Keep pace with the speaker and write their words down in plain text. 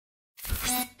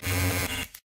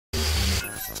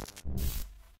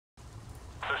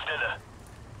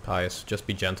Pious, just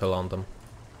be gentle on them.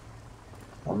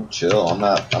 I'm chill. I'm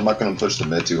not gonna push the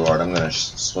mid too hard. I'm gonna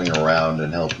swing around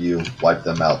and help you wipe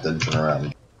them out, then turn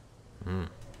around.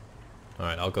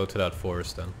 Alright, I'll go to that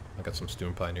forest then. I got some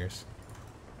Storm Pioneers.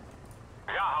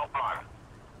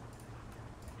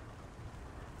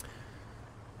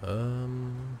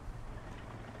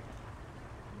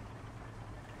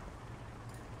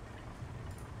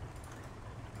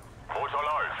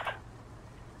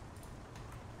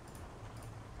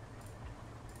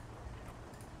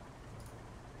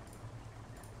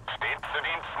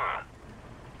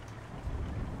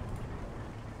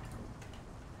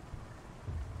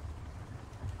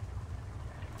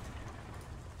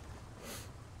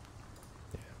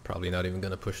 Probably not even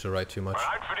gonna push the right too much.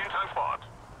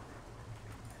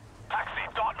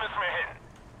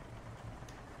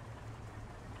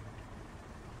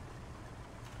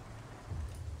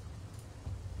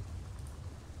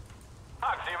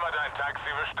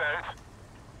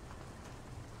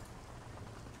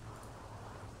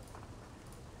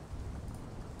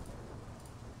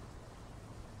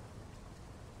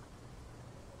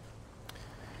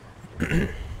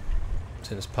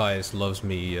 Since Pius loves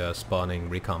me spawning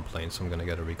recon planes, I'm gonna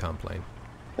get a recon plane.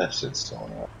 That shit's so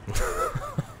annoying.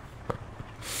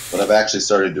 But I've actually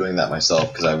started doing that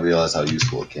myself because I realize how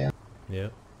useful it can. Yeah.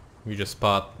 You just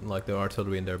spot like the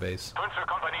artillery in their base.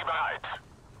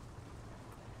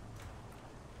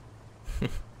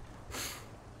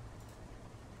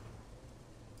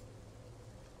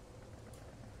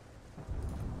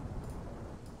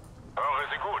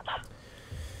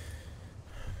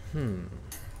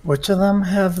 Which of them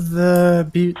have the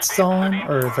butte stalling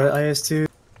or the IS2?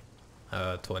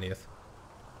 20th.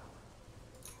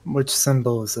 Which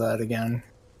symbol is that again?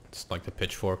 It's like the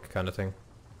pitchfork kind of thing.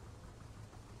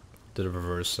 The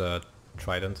reverse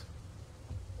trident.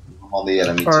 I'm on the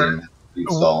enemy team. Keep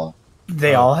stalling.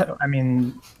 They all have, I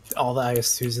mean, all the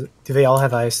IS2s. Do they all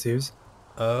have IS2s?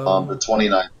 The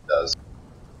 29th does.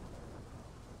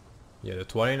 Yeah, the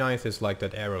 29th is like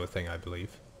that arrow thing, I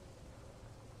believe.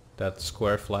 That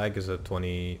square flag is a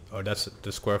 20, or that's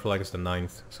the square flag is the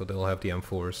 9th, so they'll have the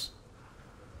M4s.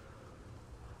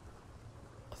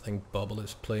 I think Bubble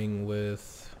is playing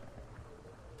with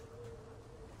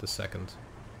the 2nd.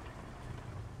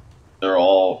 They're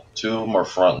all, 2 of them are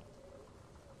front.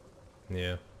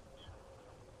 Yeah.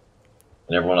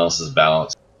 And everyone else is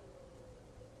balanced.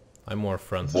 I'm more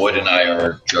front. Void and I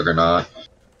are Juggernaut.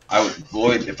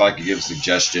 Void, if I could give a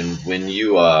suggestion, when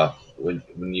you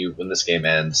when this game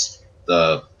ends,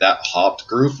 that hopped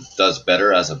group does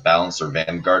better as a balance or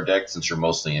vanguard deck since you're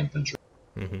mostly infantry.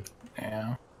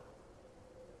 Yeah.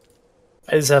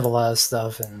 I just have a lot of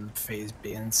stuff in phase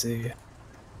B and C.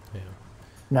 Yeah.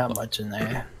 Not much in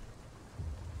there.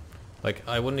 Like,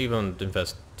 I wouldn't even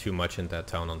invest too much in that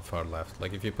town on the far left.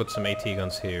 Like, if you put some AT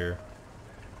guns here,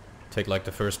 take like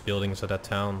the first buildings of that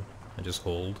town, and just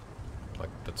hold. Like,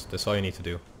 that's all you need to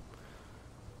do.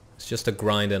 It's just a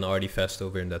grind and arty fest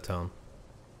over in that town.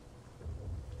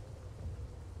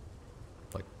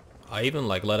 Like, I even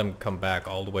like let him come back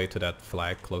all the way to that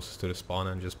flag closest to the spawn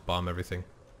and just bomb everything.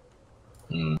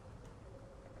 I'm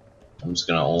just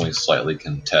gonna only slightly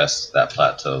contest that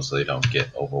plateau so they don't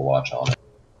get Overwatch on it.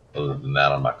 Other than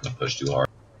that, I'm not gonna push too hard.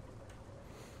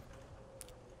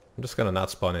 I'm just gonna not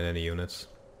spawn in any units.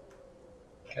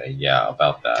 Okay, yeah,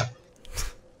 about that.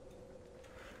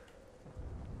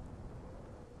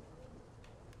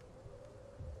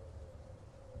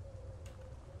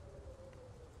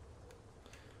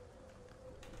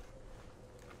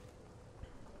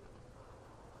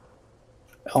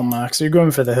 Max, you're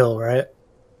going for the hill, right?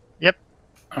 Yep.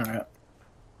 Alright.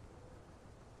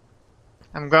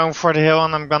 I'm going for the hill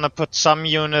and I'm gonna put some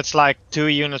units, like 2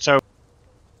 units over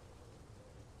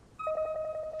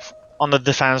on the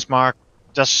defense mark,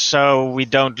 just so we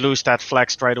don't lose that flag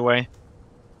straight away.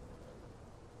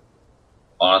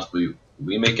 Honestly,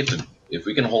 we make it to, if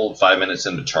we can hold 5 minutes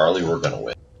into Charlie, we're gonna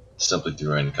win. Simply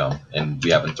through income, and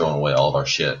we haven't thrown away all of our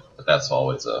shit, but that's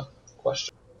always a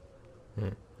question.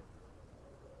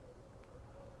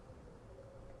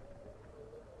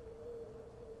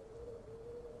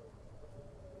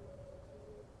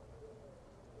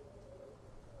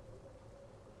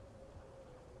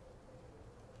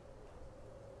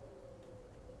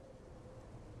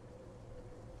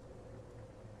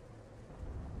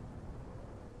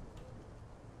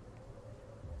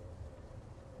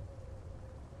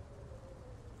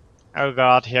 Oh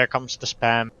god, here comes the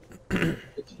spam.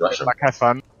 Russia. Like, have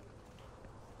fun.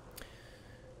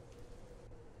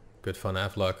 Good fun,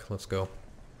 have luck. Let's go.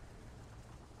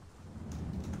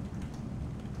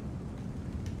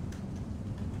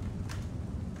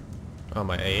 Oh,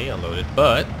 my AA unloaded,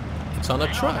 but it's on a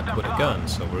truck with a gun,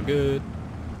 so we're good.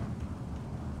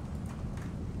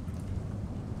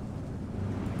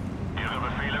 Ihre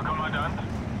Befehle, Kommandant?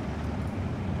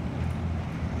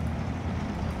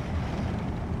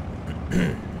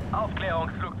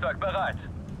 Aufklärungsflugzeug bereit.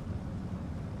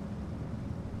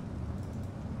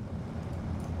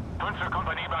 5.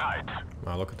 Kompanie bereit.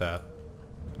 Oh, look at that.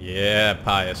 Yeah,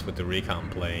 Pius with the recon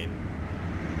plane.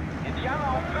 Iiyama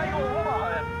auf 3 Uhr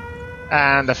Oberhalb.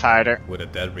 And the fighter. With a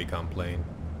dead recon plane.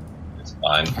 It's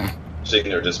fine.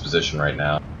 Taking their disposition right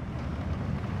now.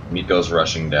 Miko's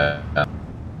rushing down.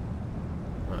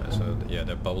 Alright, so yeah,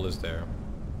 the bubble is there.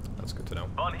 That's good to know.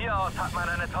 Von hier aus hat man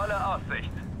eine tolle Aussicht.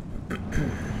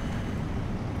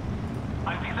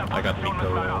 I got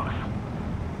Miko.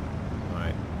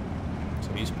 Alright.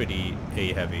 So he's pretty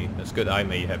A heavy. That's good,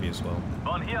 I'm A heavy as well.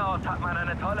 Von hier aus hat man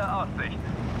eine tolle Aussicht.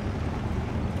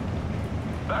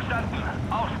 Verstanden.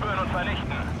 Aufspüren und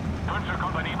vernichten. 5.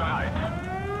 Kompanie bereit.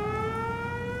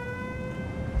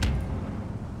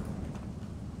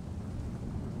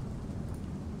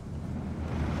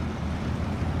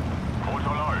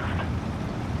 Motor läuft.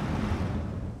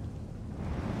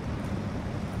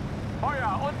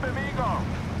 Feuer und Bewegung.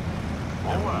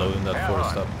 Yeah, loading that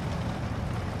forest up.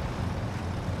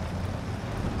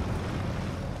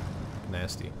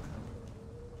 Nasty.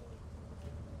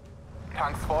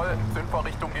 Tanks voll,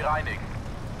 Zündvorrichtung gereinigen.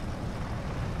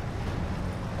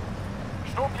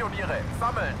 Sturmpioniere,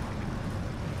 sammeln!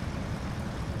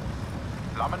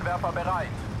 Flammenwerfer bereit.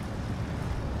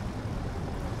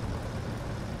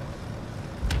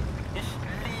 Ich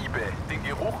liebe den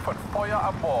Geruch von Feuer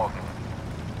am Morgen.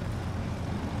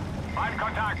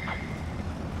 Feindkontakt.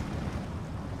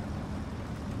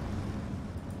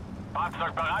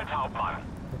 Fahrzeug bereit, Hauptmann.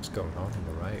 What's going on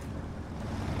the right?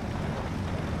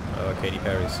 Oh, Katy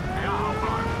Perry's. Ja,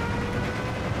 Hauptmann.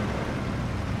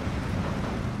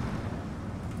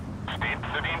 Steht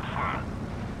zu Diensten.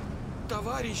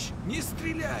 Товарищ, не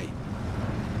стреляй!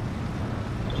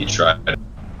 He tried.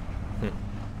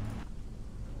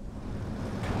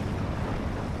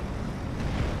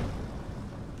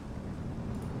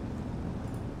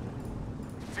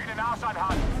 Zieh den Arsch an,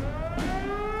 Hans.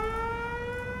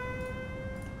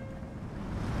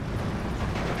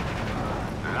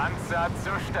 Lanzer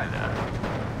zur Stelle.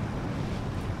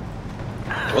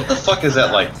 What the fuck is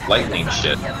that, like, lightning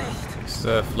shit? It's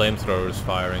flamethrowers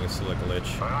firing, it's like a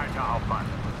glitch. Bereiter Hauptmann.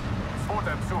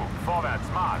 Zweiter Zug, vorwärts,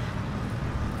 Marsch.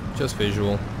 Just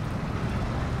visual.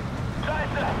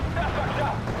 Scheiße, das war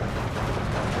klar.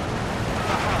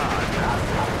 Das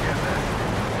haben wir nicht.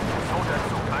 Zweiter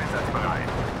Zug, einsatzbereit.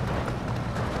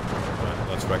 Right,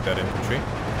 let's wreck that infantry.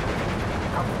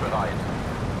 Kampfbereit.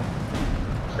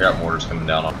 I got mortars coming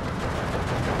down on.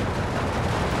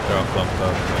 They're all clumped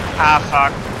up. Ah,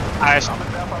 fuck. I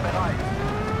Flammenwerfer bereit.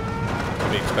 To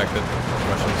be expected.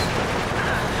 Russians.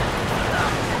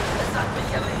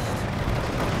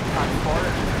 Tank voll,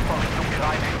 Zündvorrichtung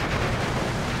gereinigt.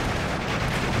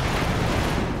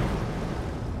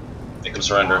 Make them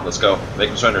surrender. Let's go. Make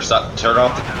them surrender. Stop. Turn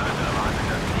off.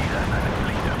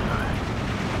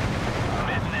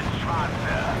 Mitten ins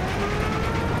Schwarze.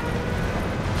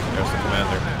 There's the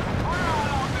commander.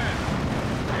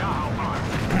 Ja, Hauptmann.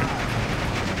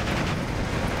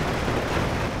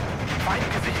 Feind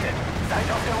gesichtet. Seid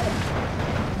auf der Hut.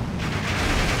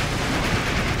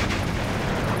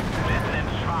 Mitten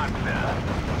ins Schwarze.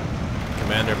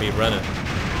 Commander, be running.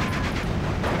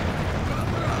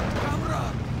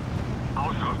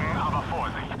 Ausrücken, aber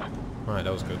Vorsicht. Alright,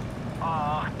 that was good.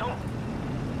 Achtung.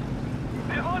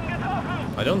 Wir wurden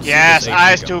getroffen. I don't see Yes, this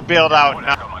eyes AT to gun. build out Ohne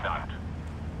now. Kommandant.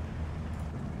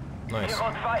 Nice. Hier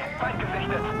und Feind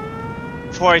gesichtet.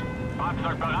 Void.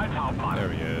 Fahrzeug bereit, Hauptmann. There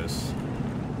he is.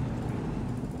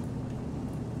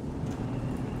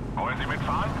 Wollen Sie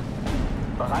mitfahren?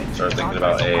 Bereit für Start die thinking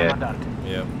about Fahrtrichtung, AA. Kommandant.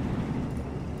 Yep.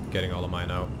 Getting all of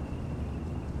mine out.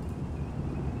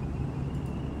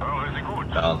 Höre Sie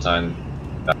gut. Valentine.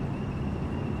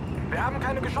 Wir haben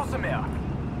keine Geschosse mehr.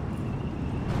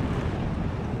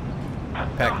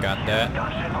 Pack got that. Da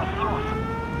steht was los.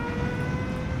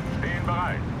 Stehen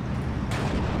bereit.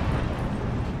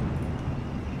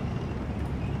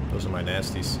 Those are my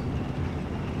nasties.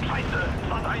 Scheiße,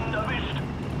 es hat einen erwischt.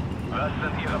 Was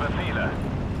sind Ihre Befehle?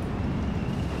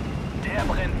 Der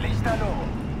brennt lichterloh.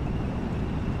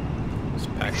 This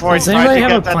pack. Void, Does try anybody to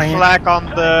have get a that plane? flag on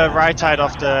the right side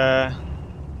of the...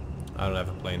 I don't have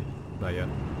a plane. Not yet.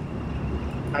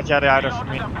 Not yet either for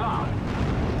me. Der Plan.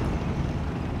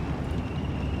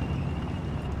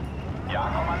 Ja,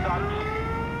 Kommandant.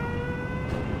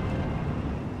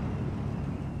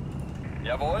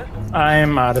 Jawohl.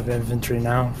 I'm out of infantry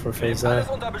now for phase Alles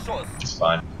A. unter Beschuss. It's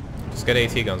fine. Just get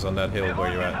AT guns on that hill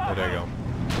where you're at. Oh, there you go.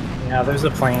 Yeah, there's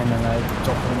a plane and I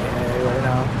don't think A right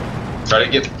now. Try to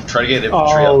get infantry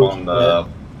Oh, up on the.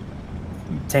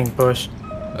 Tank push.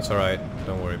 That's alright.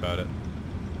 Don't worry about it.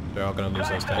 They're all gonna lose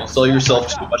those Don't tanks. sell yourself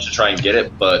too much to try and get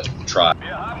it, but try.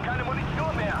 Wir haben keine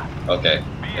Munition mehr. Okay.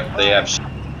 If they have.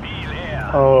 Viel leer.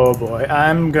 Oh boy,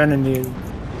 I'm gonna need.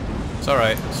 It's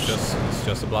alright. It's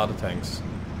just a lot of tanks.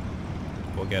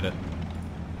 We'll get it.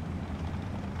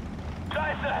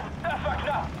 Scheiße, das war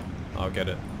knapp. I'll get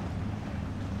it.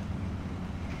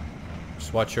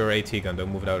 Just watch your AT gun.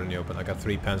 Don't move it out in the open. I got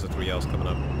 3 Panzer 3Ls coming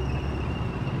up.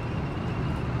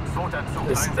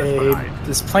 Sotanzug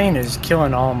This plane is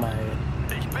killing all my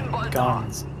Ich bin bald da.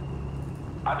 guns.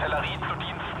 Artillerie zu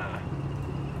Diensten.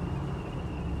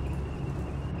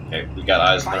 Okay, we got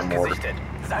eyes on their Feind mortar. gesichtet.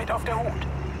 Seid auf der Hut.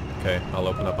 Okay, I'll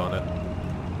open up on it.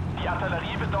 Die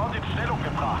Artillerie wird dort in Stellung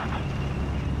gebracht.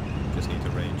 Just need to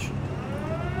range.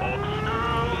 Ob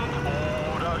stürmt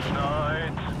oder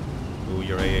schneit. Ooh,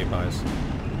 your AA buys.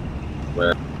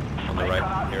 Where? On the right,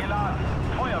 Granaten here. geladen.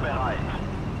 Feuerbereit.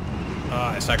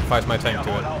 Ah, I sacrificed my tank to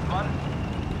Jawohl, it. Hauptmann.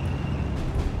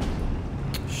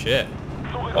 Shit.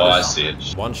 Zurück. Oh, I see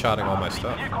it. One-shotting all my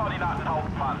stuff. Vier Koordinaten,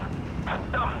 Hauptmann.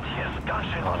 Verdammt, hier ist ganz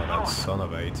schön Oh, was that los. son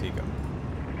of a AT gun.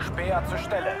 Speer zur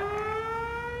Stelle.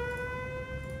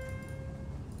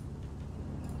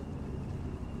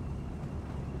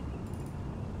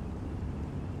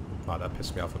 Wow, that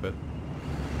pissed me off a bit.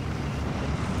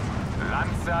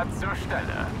 Lanzer zur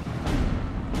Stelle.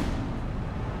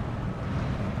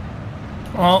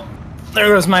 Well, there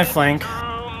goes my flank.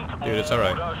 Dude, it's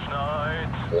alright. Oder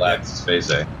schneit. Relax, it's phase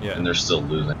A. Yeah. And they're still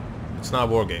losing. It's not a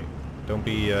war game. Don't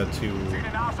be too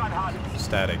Den Arsch anhalten.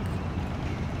 static.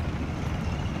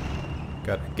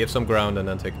 Give some ground and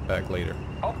then take it back later.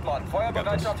 Hauptmann,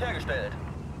 Feuerbereitschaft hergestellt.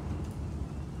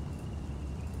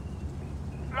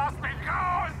 Lass mich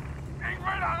raus! Ich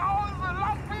will nach Hause!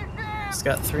 Lass mich gehen! It's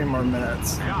got 3 more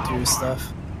minutes to do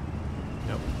stuff.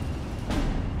 Yep.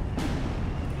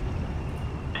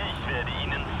 Ich werde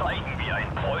Ihnen zeigen, wie ein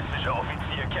preußischer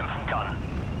Offizier kämpfen kann.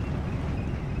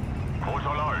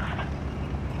 Motor läuft.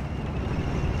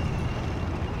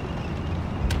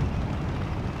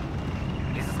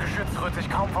 Dieses Geschütz rührt sich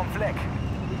kaum vom Fleck.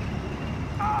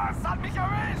 Ah, es hat mich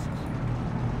erwischt!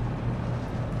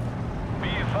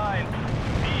 Viel Feind,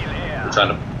 viel leer. We're trying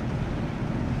to.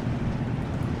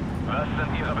 Was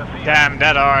sind Ihre Befehle? Damn,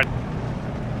 that hard.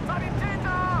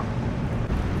 Sanitäter!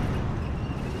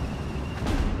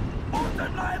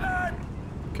 Unten bleiben!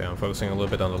 Okay, I'm focusing a little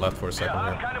bit on the left for a Wir second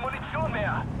haben here. keine Munition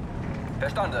mehr.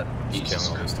 Verstanden. Just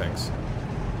killing all these tanks.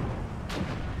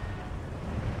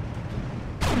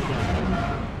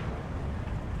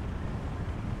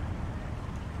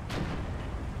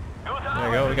 There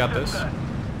you go, we got this.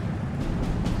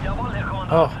 Jawohl, Herr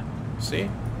Kommandant. Oh, See?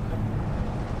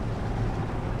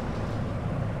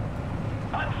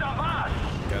 Panzer was?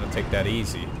 Gotta take that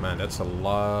easy. Man, that's a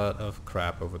lot of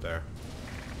crap over there.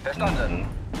 Verstanden.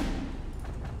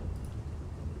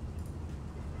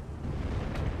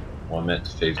 1 minute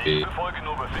to phase B. Ich befolge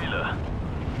nur Befehle.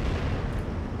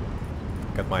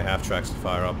 Got my half tracks to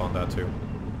fire up on that too.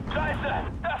 Scheiße,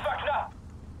 das war knapp.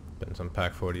 Been some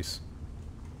pack 40s.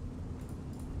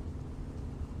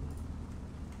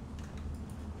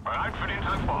 Bereit für den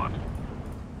Transport.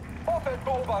 Vorfeld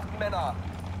beobachten, Männer!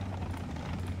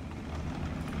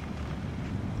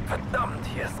 Verdammt,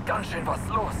 hier ist ganz schön was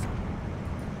los.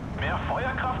 Mehr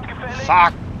Feuerkraft gefällig?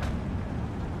 Fuck.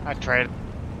 I traded.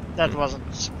 That wasn't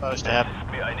supposed to happen.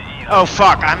 Ist mir eine Ehre. Oh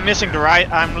fuck, I'm missing the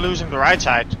right, I'm losing the right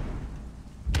side.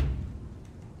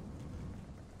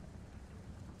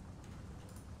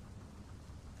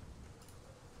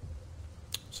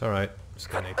 It's alright. Just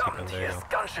got an AT gun, Verdammt, there hier you go. ist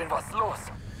ganz schön was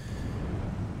los.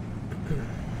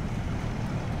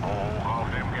 Hoch auf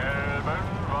dem gelben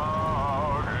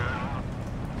Wagen.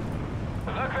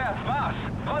 Rückwärts, Marsch!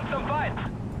 Front zum Feind!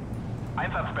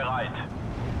 Einsatzbereit.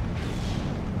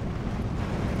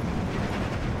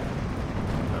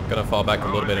 I'm gonna fall back a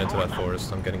little bit into that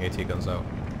forest. I'm getting AT guns out.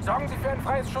 Sorgen Sie für ein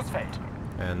freies Schussfeld.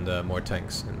 And more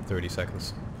tanks in 30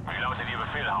 seconds. Wie lautet Ihr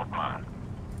Befehl, Hauptmann?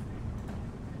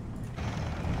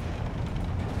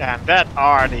 Damn, that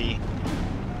RD.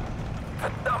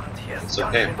 Verdammt, hier ist It's ganz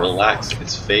okay, schön was relax. los.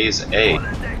 It's phase A.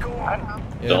 Volle Deckung.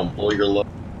 Yeah. Don't blow your load.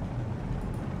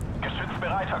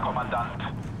 Geschützbereit, Herr Kommandant.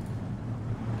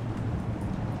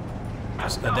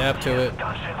 Just adapt to it.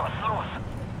 Ganz schön was los.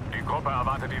 Die Gruppe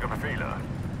erwartet Ihre Befehle.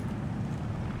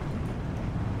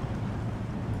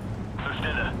 Zur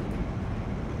Stelle.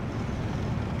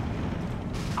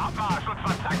 Abmarsch und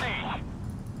verzacklich.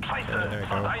 Scheiße, Yeah, there you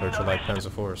go. Virtual Light Panzer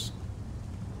Force.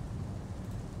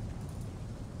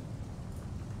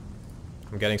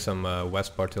 I'm getting some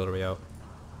Wesp artillery out.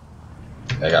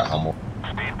 I got Hummel.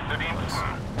 Steht zu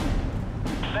Diensten.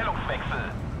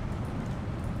 Stellungswechsel.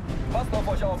 Passt auf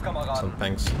euch auf, Kameraden. Some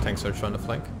tanks are trying to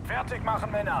flank. Fertig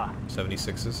machen, Männer.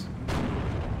 76s. I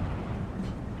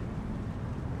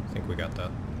think we got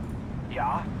that.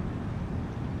 Ja.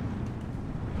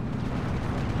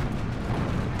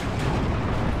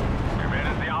 Wir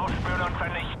werden sie aufspüren und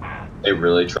vernichten. They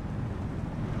really try.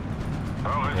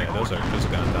 Yeah, those are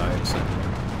gonna die. So.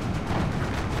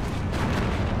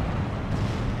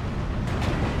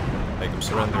 Make them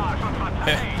surrender.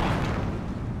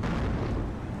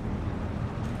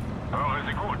 Höre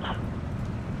sie gut.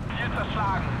 Ziel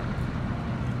zerschlagen.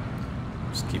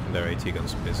 Just keeping their AT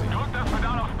guns busy. Drückt das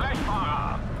Pedal aufs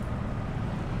Blechfahrer.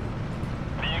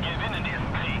 Wir gewinnen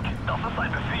diesen Krieg. Das ist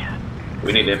ein Befehl.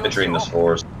 We need infantry in this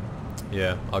force.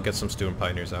 Yeah, I'll get some Student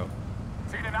Pioneers out.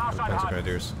 Zieh den Arsch an, Panzer Hand.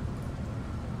 Grenadiers.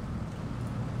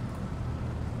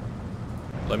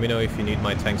 Let me know if you need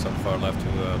my tanks on the far left to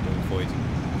move void.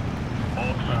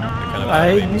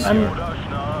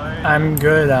 I'm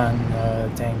good on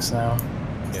tanks now.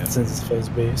 Yeah. Since it's phase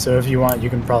B. So if you want, you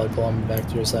can probably pull them back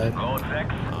to your side.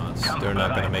 They're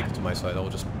not gonna make it to my side. I'll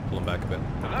just pull them back a bit.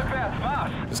 Rückwärts,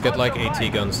 Marsch. Just get like AT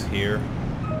guns here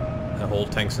and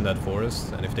hold tanks in that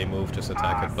forest, and if they move, just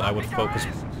attack it. But I would focus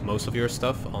most of your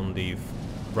stuff on the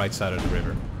right side of the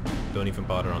river. Don't even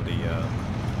bother on the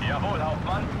Jawohl,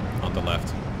 Hauptmann. on the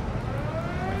left.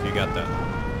 If you got that.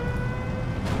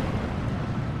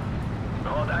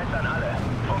 Rot 1 an alle.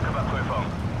 Funküberprüfung.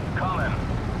 Kommen.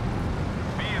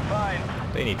 Be fine.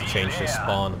 They need to change the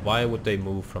spawn. Why would they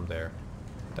move from there?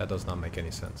 That does not make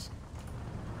any sense.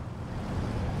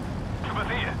 Zu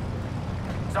Befehl.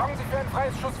 Sorgen Sie für ein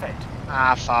freies Schussfeld.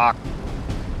 Ah, fuck.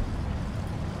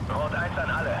 Rot 1 an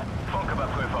alle.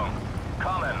 Funküberprüfung.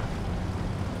 Kommen.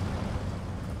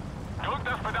 Drückt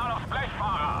das Pedal aufs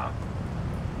Blechfahrer.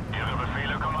 Ihre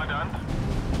Befehle, Kommandant?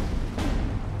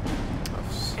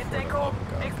 In Deckung.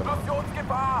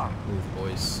 Explosionsgefahr. Move,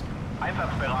 boys.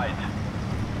 Einsatzbereit.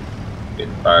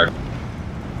 Getting fired.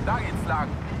 Da geht's lang.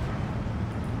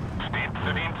 Steht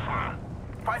zu Diensten.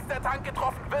 Falls der Tank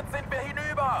getroffen wird, sind wir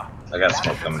hinüber. I got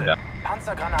smoke coming down.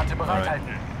 Panzergranate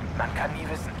bereithalten. Man kann nie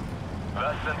wissen.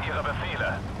 Was sind Ihre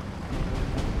Befehle?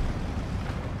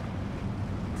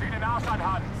 Zieh den Arsch an,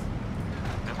 Hans.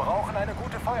 Wir brauchen eine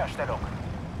gute Feuerstellung.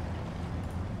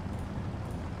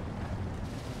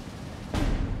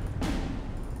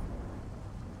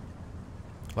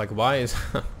 Like, why is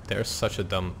there's such a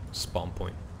dumb spawn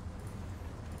point?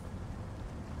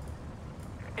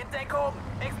 In Deckung.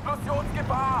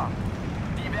 Explosionsgefahr.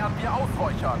 Die werden wir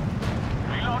ausräuchern.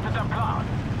 Wie lautet der Plan?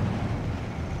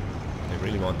 They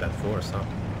really want that force, huh?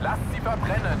 Lasst sie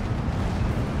verbrennen.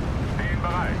 Stehen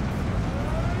bereit.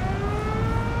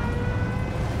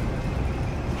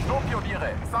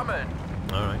 Sturmpioniere, sammeln.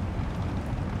 Alright.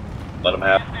 Let them Wie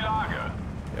have. ist die Lage?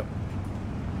 Yep.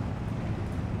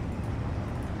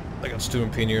 I got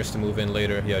Student Pioneers to move in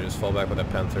later. Yeah, just fall back with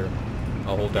that Panther.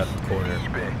 I'll hold that corner.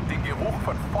 Liebe den Geruch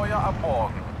von Feuer am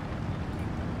Morgen.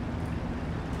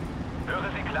 Höre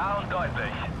Sie klar und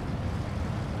deutlich.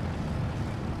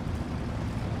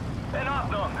 In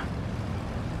Ordnung.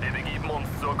 Wir begeben uns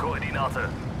zur Koordinate.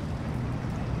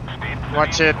 Steht zu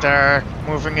Watch it, they're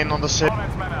moving in on the city.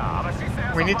 Vorwärtsmänner, aber schießt erst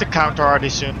We auf need to die counter already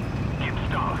soon. Gibt's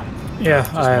doch. Yeah,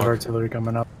 I have mark. artillery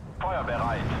coming up. Feuer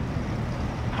bereit.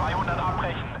 200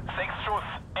 abbrechen. 6 Schuss.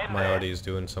 Ende. My RD is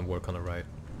doing some work on the right.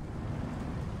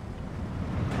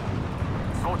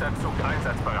 Notanzug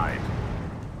einsatzbereit.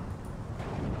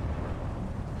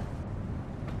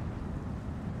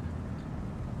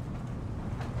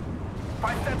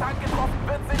 Falls der Tank getroffen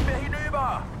wird, sind wir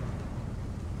hinüber.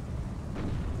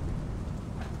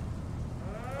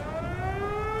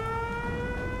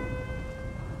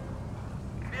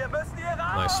 Wir müssen hier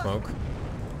raus. Nice smoke.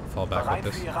 Fall back with Bereit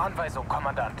this. für Ihre Anweisung,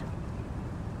 Kommandant.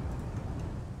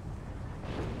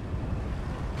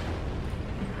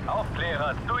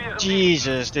 Aufklärer, zu Ihrem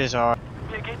Jesus, this hard.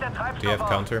 Hier geht der Do Treibstoff you have aus.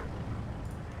 counter?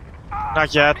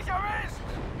 Not yet. Mich erwischt.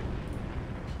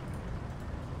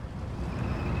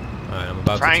 Alright, I'm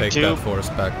about to Trying take to. that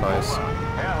forest back by us.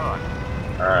 Herhört.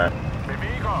 Alright.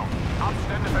 Bewegung.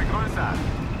 Abstände vergrößern.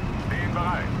 Stehen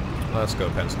bereit. Let's go,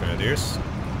 Panzer Grenadiers.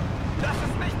 Das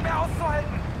ist nicht mehr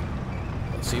auszuhalten.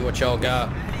 Let's see what y'all got.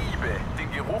 Liebe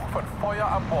den Geruch von Feuer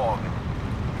am Morgen.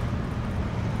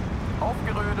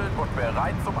 Aufgerödelt und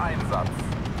bereit zum Einsatz.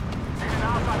 Zieh den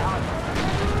Arsch an Hand.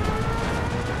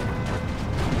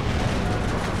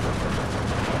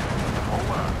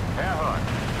 Ruhe, herhören.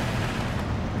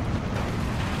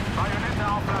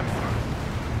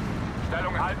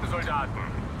 Ausschalten, Soldaten.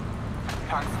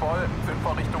 Tanks voll, sind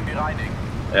vor Richtung gereinigt.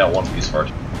 Yeah, one piece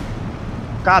first.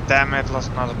 God damn it,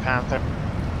 lost another Panther.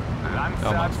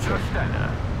 Landsat zur Stelle.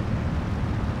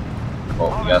 Well,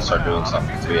 we gotta start doing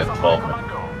something because we have 12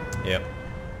 minutes. Yep.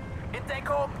 In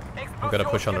Deckung. I'm gonna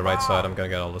push on the right side. I'm gonna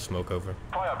get all the smoke over.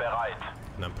 Feuer bereit.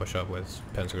 And then push up with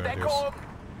Panzer Grenadiers. Deckung.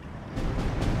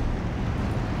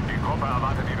 Die Gruppe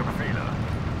erwartet Ihre Befehle.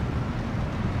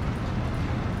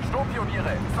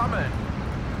 Sturmpioniere, sammeln.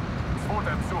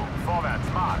 Zweiter Zug, vorwärts,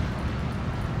 Marsch.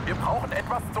 Wir brauchen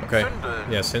etwas zum Okay.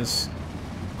 Zündeln. Yeah, since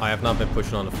I have not been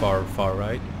pushing on the far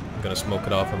right, I'm gonna smoke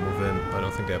it off and move in. I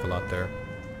don't think they have a lot there.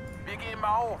 Wir geben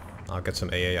auf. I'll get some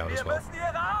AA out as Wir well. müssen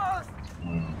hier raus.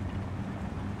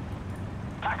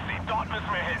 Taxi, dort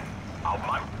müssen wir hin. Auf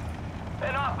Mann.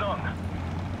 In Ordnung.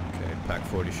 Okay, Pack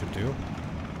 40 should do.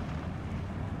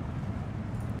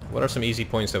 What are some easy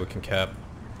points that we can cap?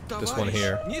 This one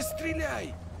here. Не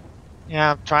стреляй!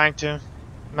 Yeah, I'm trying to.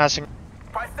 Messing.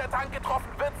 Falls der Tank getroffen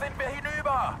wird, sind wir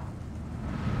hinüber.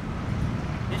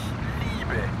 Ich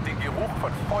liebe den Geruch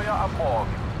von Feuer am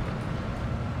Morgen.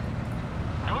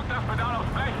 Drück das Pedal aufs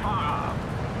Blech, Fahrer.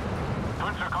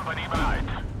 Wünsche Kompanie bereit.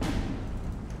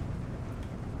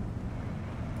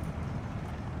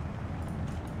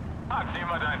 Hat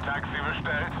jemand ein Taxi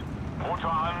bestellt?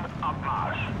 Motor an,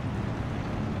 Abmarsch.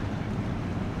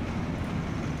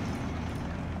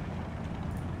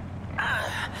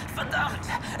 Verdammt,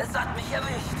 es hat mich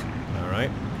erwischt. Alright,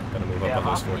 gonna move up on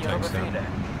those 4 tanks down.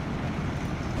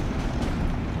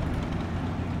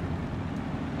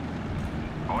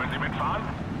 Wollen Sie mitfahren?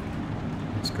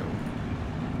 Let's go.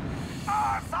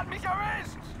 Es hat mich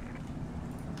erwischt.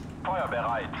 Feuer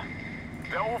bereit.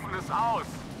 Der Ofen ist aus.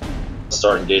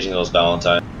 Start engaging those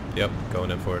Valentine. Yep,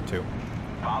 going in for it too.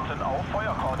 Warten auf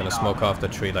Feuerkoordinaten. Gonna smoke off the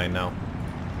tree line now.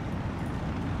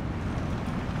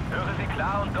 Höre Sie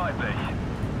klar und deutlich.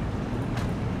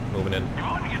 Moving in. Sie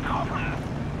wurden getroffen.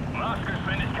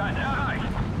 Marschgeschwindigkeit erreicht.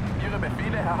 Ihre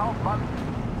Befehle, Herr Hauptmann.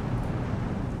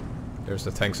 There's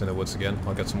the tanks in the woods again.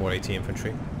 I'll get some more AT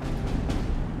infantry.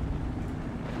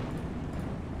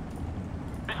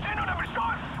 Wir stehen unter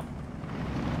Beschuss.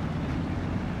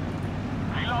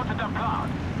 Wie lautet der Plan?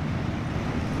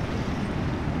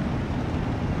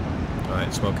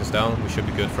 Alright, smoke is down. We should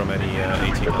be good from any AT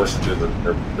They're guns.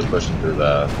 pushing through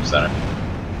the center.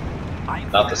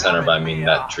 Not the center, but I mean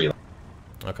that tree line.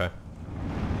 Okay.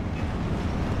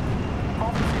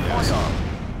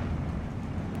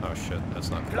 Oh shit, that's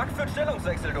not good. Flak für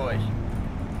Stellungswechsel durch.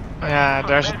 Yeah,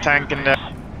 there's a tank in there.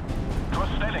 Zur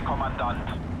Stelle, Kommandant.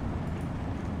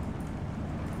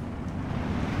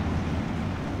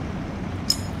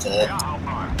 Ja,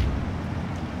 Hauptmann.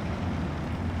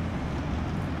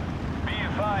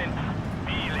 B-Feind,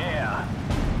 B-Leer.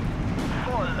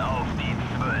 Voll auf die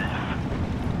 12.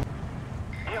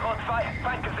 Hero 2,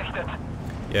 Feind gesichtet.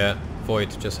 Yeah, Void,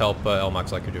 just help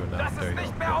Elmax like you're doing now. Das There ist you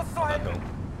nicht go. mehr Yeah, on that auszuhalten. hill.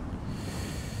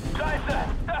 Scheiße,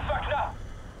 das war knapp.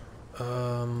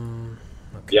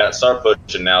 Okay. Yeah, start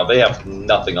pushing now. They have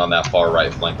nothing on that far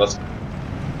right flank. Let's.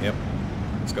 Yep.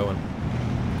 It's going.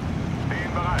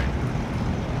 Stehen bereit.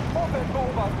 Vorfeld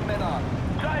beobachten, Männer.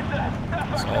 Scheiße, das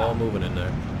war It's knapp. all moving in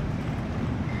there.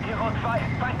 Hero 2,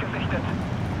 Feind gesichtet.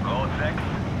 Rot 6,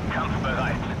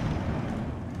 kampfbereit.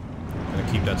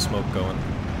 Gonna keep that smoke going.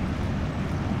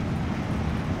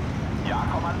 Ja,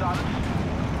 Kommandant.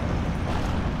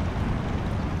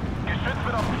 Geschütz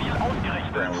wird auf Ziel We're gonna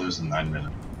ausgerichtet. lose in 9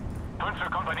 minutes. Wünsche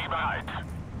Kompanie bereit.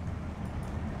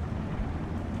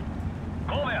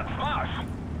 Vorwärts, Marsch!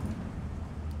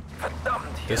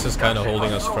 Verdammt, hier This ist is kind of ganz schön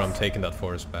holding was us from los. taking that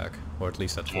forest back, or at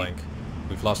least that flank.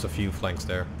 We've lost a few flanks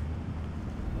there.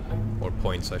 Or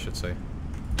points, I should say.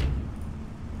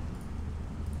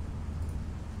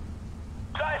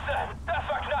 Scheiße, das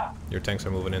war knapp! Your tanks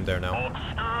are moving in there now. Ob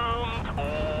stürmt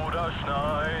oder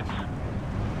schneit.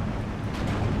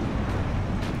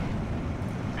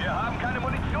 Wir haben keine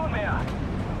Munition mehr.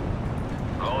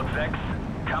 Rot 6,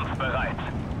 kampfbereit.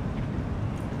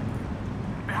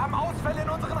 Wir haben Ausfälle in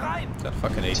unseren Reihen. That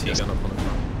fucking AT gun up on the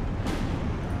front.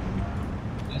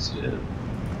 Yes, it is.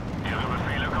 Ihre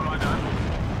Befehle, Kommandant.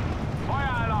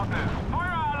 Feuererlaubnis!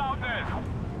 Feuererlaubnis!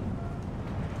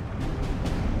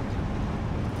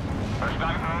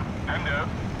 Verstanden. Hände.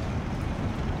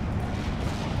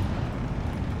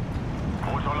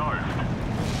 Motor läuft.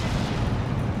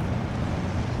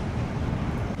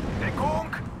 Deckung.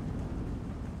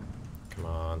 Come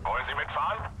on. Wollen Sie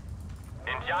mitfahren?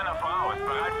 Indianer voraus,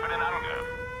 bereit für den Angriff.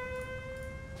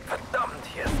 Verdammt,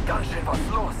 hier ist ganz schön was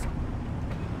los.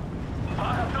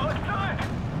 Fahrer zurück, zurück!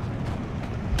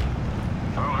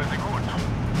 Hören Sie gut.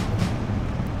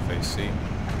 Phase C.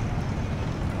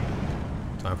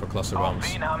 for cluster Auf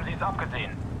bombs. wen haben Sie es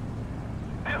abgesehen?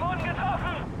 Wir wurden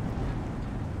getroffen!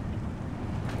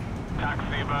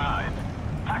 Taxi bereit.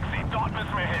 Taxi, dort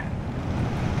müssen wir hin.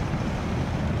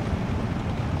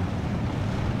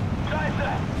 Scheiße,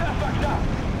 das war knapp.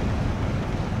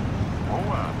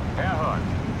 Ruhe, herhören.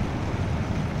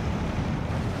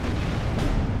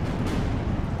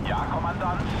 Ja,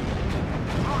 Kommandant.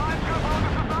 Noch ein Schuss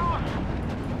ist es aus.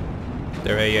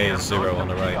 Their AA is 0 on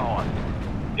the right.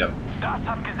 Yep. Das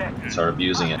hat gesetzt. Start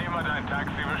abusing it. Hat jemand ein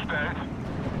Taxi bestellt?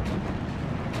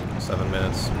 7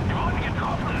 minutes. Wir wurden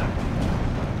getroffen.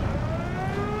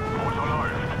 Motor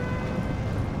läuft.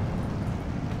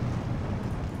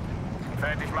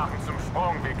 Fertig machen zum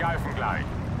Sprung, wir greifen gleich.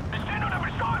 Wir stehen unter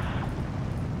Beschuss.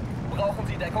 Brauchen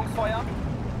Sie Deckungsfeuer?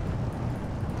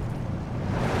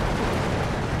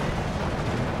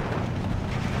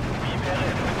 Wie wäre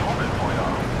es mit Trommelfeuer?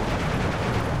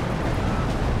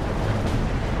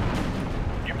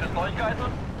 Gibt es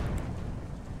Neuigkeiten?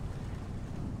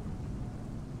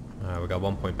 We got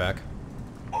 1 point back.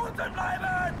 Unten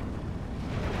bleiben!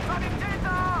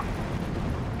 Sanitäter!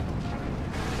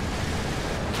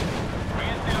 Wie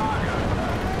ist die Lage?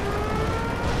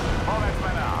 Vorwärts,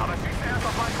 Männer, aber schießt erst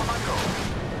auf mein Kommando.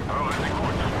 Hören Sie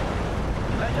gut.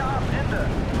 Fläche ab, Ende.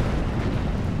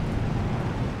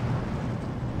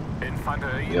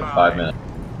 Infanterie You have 5 minutes.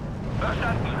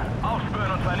 Verstanden.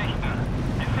 Aufspüren und vernichten.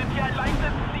 Wir sind hier ein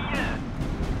leichtes Ziel.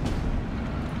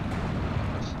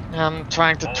 I'm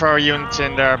trying to throw units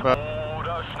in there, but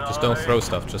Oder Just don't throw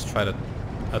stuff, just try to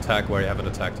attack where you haven't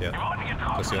attacked yet.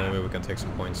 That's the only way we can take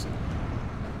some points.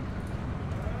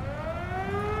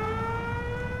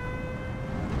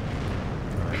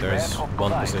 Alright, there's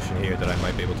one position here that I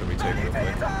might be able to retake real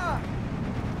quick.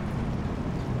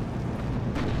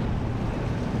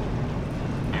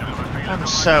 I'm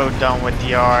so done with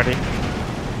the arty.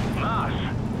 Marsch.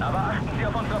 Aber achten Sie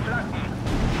auf unsere Flanken.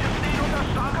 Wir stehen unter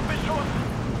starkem Beschuss.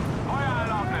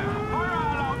 Feuererlaubnis!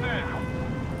 Feuererlaubnis!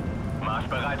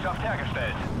 Marschbereitschaft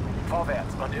hergestellt.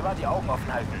 Vorwärts und immer die Augen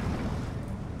offen halten.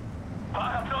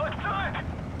 Fahrer zurück, zurück!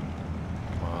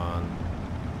 Come on.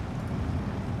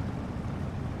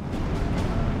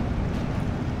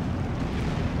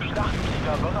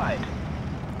 Schlachtflieger bereit.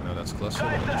 I know that's cluster,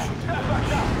 but Scheiße, that should do das war damage.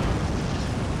 knapp.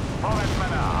 Vorwärts,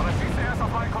 Männer, aber schießt erst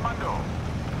auf mein Kommando.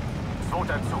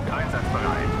 Zweiter Zug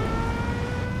einsatzbereit.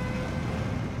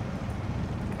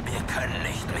 Wir können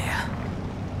nicht mehr.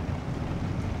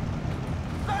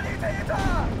 Sanitäter!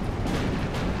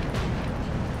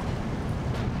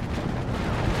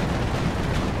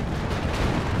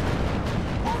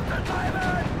 Unten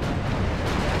bleiben!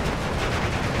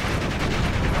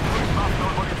 Waffen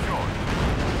und Munition.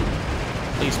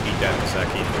 Please beat that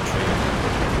Saki infantry.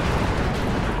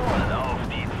 Voll auf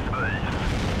die 12.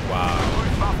 Wow,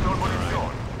 Waffen und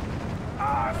Munition.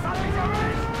 Ah, das hat mich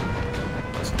erwischt!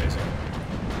 that's amazing.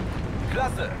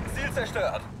 Klasse, Ziel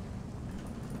zerstört.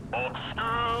 Ob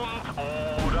stürmt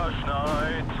oder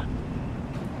schneit.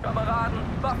 Kameraden,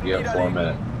 Waffen You have 4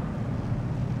 minutes.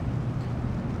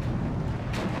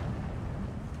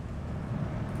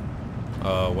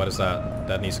 What is that?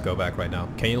 That needs to go back right now.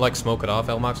 Can you like smoke it off,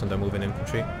 Elmax, and then move in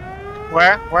infantry?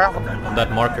 Where? On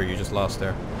that marker you just lost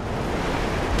there.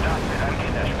 Das wird ein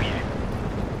Kinderspiel.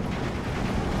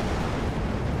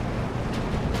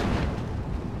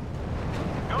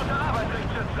 Gute Arbeit,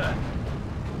 Lichtschütze.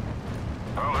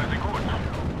 Hören Sie gut.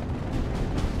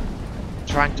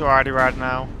 Trying to arty right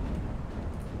now.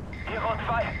 Hero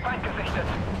 2, Feind gesichtet.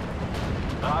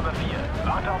 Rabe 4,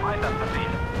 warte auf Einsatzbefehl.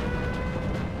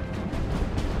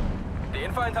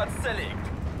 Den Feind hat's zerlegt.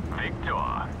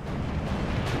 Victor.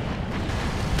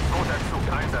 Zweiter Zug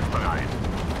einsatzbereit.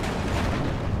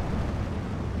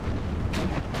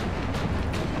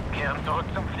 Kehren zurück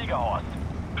zum Fliegerhorst.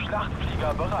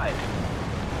 Schlachtflieger bereit.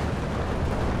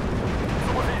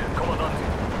 Zu Befehl, Kommandant.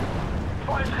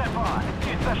 Volltreffer,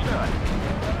 Ziel zerstört.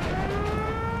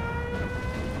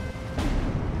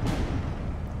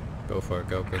 Go for it,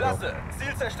 go, go, go. Klasse,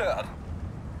 Ziel zerstört.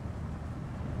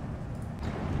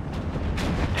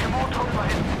 Der Motor über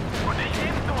hinten. Und ich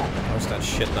ebenso. How's that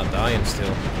shit not dying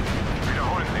still?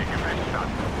 Wiederholen Sie,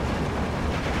 Gefechtsstand.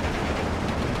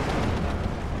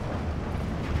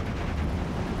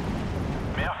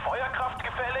 Mehr Feuerkraft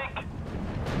gefällig?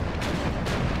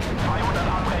 200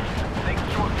 abbrechen. 6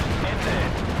 Schuss. Ende.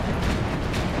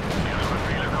 Ihre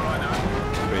Befehle, Kommandant.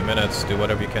 3 minutes, do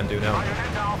whatever you can do now.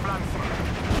 Bayonette aufpflanzen.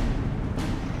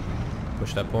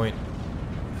 Push that point.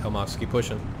 Elmax, keep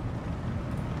pushing.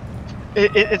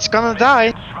 It's gonna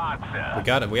die. Schwarze. We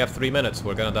got it, we have 3 minutes,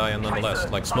 we're gonna die nonetheless.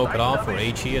 Like smoke it off or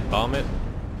HE it, bomb it.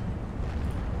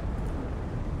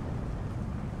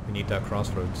 We need that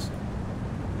crossroads.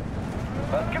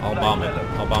 I'll bomb it.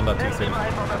 I'll bomb that T-30.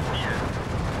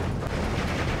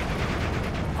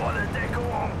 Volle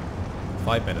Deckung.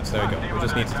 5 minutes, there we go. We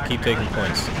just need to keep taking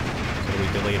points so that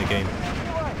we delay the game.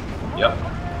 Yep.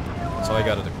 That's all I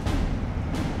gotta do.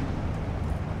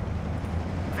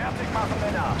 Fertig machen,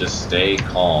 Männer. Just stay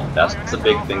calm. That's the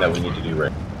big thing that we need to do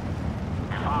right.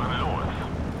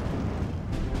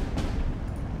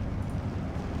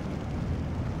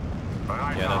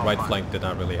 Yeah, that right flank did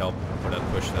not really help, or that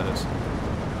push, that is.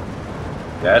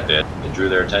 Yeah, it did. It drew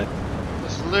their attention.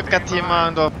 Just look at the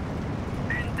amount of...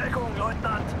 In Deckung,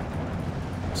 Leutnant.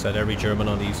 Set every German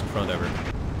on the eastern front ever.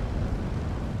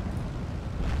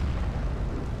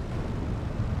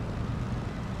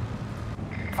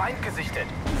 Feind gesichtet.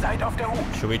 Seid auf der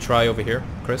Hut. Should we try over here,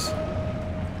 Chris?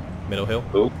 Middle hill?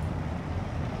 Who?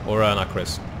 Or not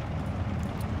Chris?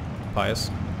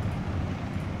 Pius?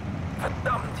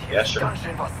 Verdammt, hier Yeah, ist sure. ganz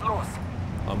schön was los.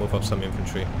 I'll move up some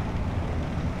infantry.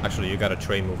 Actually, you got a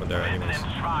train moving there anyways.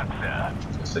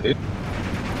 Yes, I do.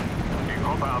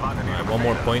 Alright, one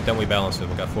more point, then we balance it.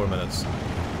 We got 4 minutes.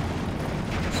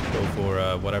 Just go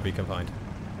for whatever you can find.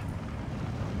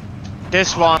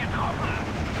 This one.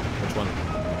 Which one?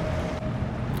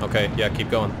 Okay, yeah, keep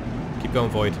going. Keep going,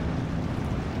 Void.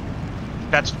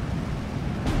 That's...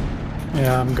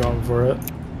 Yeah, I'm going for it.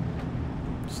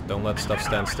 Just don't let stuff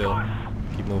stand still.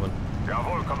 Keep moving.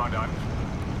 Jawohl, Kommandant.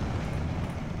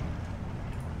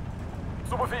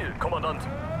 Zu Befehl, Kommandant.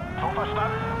 So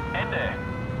verstanden. Ende.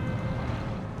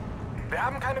 Wir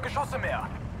haben keine Geschosse mehr.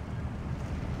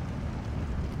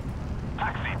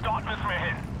 Taxi, dort müssen wir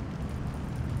hin.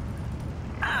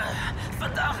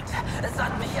 Verdammt, es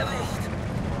hat mich erwischt.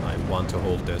 I want to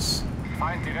hold this.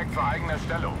 Feind direkt zur eigenen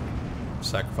Stellung.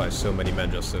 Sacrifice so many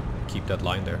men just to keep that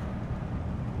line there.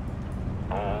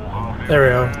 There we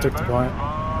go. Took the point.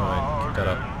 Alright, keep that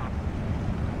up.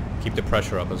 Keep the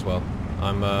pressure up as well.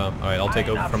 I'm alright, I'll take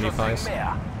over from you guys.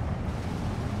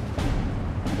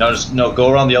 No, just no.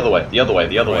 Go around the other way. The other way.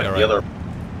 The other way. Alright, The other.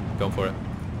 Going for it.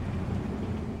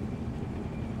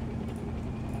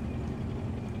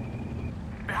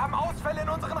 Wir haben Ausfälle in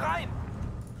unseren Reihen.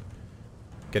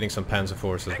 Getting some Panzer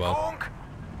Force as well. Deckung.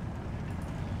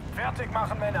 Fertig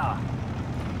machen, Männer.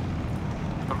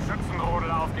 Zum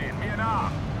Schützenrodel aufgehen. Mir nach.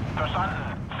 Verstanden.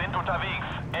 Sind unterwegs.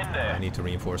 I Ende. need to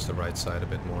reinforce the right side a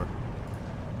bit more.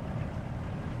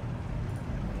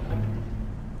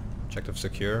 Objective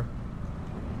secure.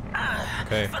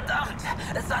 Okay, Verdammt,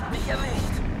 es hat mich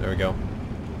erwischt. there we go.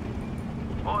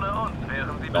 Ohne uns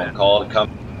wären sie Don't call it. Come.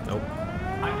 Nope.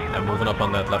 I'm moving up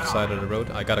on that left side of the road.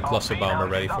 I got a cluster bomber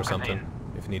ready for something,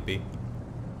 if need be.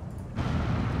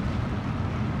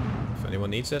 If anyone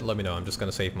needs it, let me know. I'm just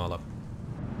gonna save Mala.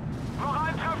 Noch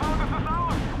ein Treffer und es ist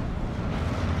aus.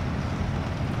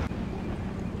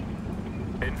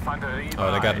 Infanterie.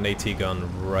 Oh, they got an AT gun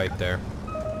right there.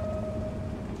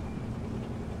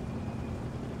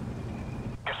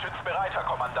 Geschützbereiter,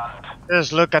 Kommandant.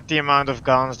 Just look at the amount of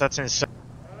guns, that's insane.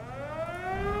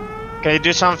 Can you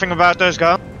do something about those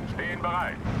guns? Stehen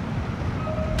bereit.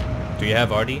 Do you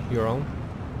have Artie, your own?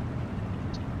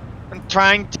 I'm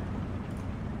trying to...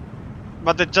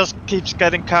 But it just keeps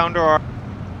getting counter or...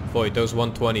 Void, those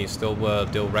 120s still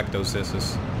wreck those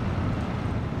disses.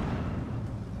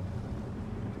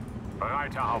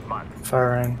 Bereiter, Hauptmann.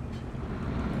 Firing.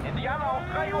 Indianer auf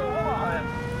 3 Uhr Oberhalb.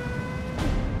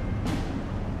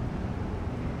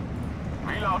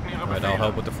 Wie lauten Ihre Alright, I'll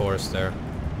help with the forest there.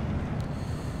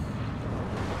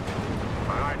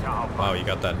 Bereiter, Hauptmann. Wow, you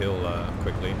got that hill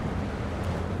quickly.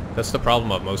 That's the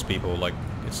problem of most people, like,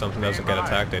 if something doesn't get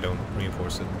attacked, they don't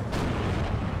reinforce it.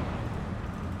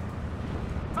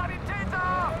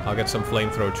 Sanitäter! I'll get some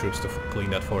flamethrower troops to clean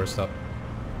that forest up.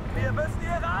 Wir müssen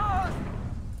hier raus!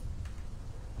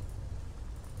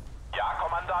 Ja,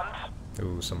 Kommandant.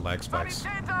 Ooh, some lag spikes.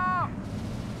 Sanitäter!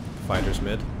 Fighters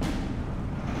mid.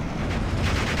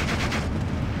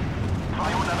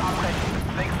 200 abbrechen.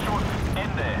 6 Schuss.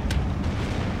 Ende.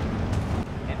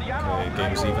 Indianer Okay, auf 3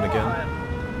 game's Uhr even again. Oberhalb.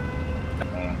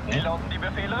 Wie lauten die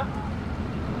Befehle?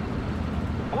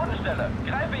 Bodenstelle.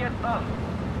 Greife jetzt an.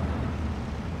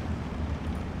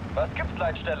 Was gibt's,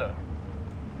 Leitstelle?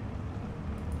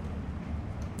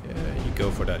 Yeah, you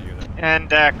go for that unit. And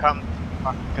there comes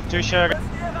Katusha. Wir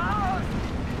müssen hier raus!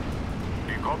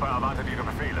 Die Gruppe erwartet Ihre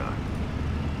Befehle.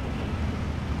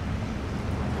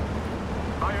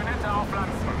 Bajonette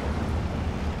aufpflanzen.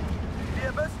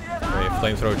 Wir müssen hier Okay, raus!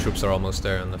 flamethrower troops are almost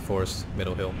there in the forest,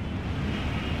 middle hill.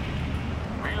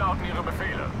 Wie lauten Ihre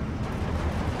Befehle?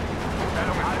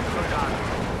 Stellung halten, Soldaten.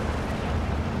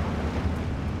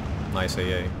 Nice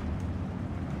AA.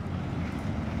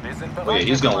 Wir sind Oh bereit. yeah,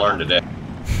 he's gonna learn today.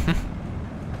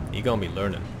 You gonna be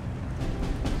learning.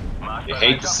 You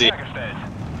hate to see it. Alright,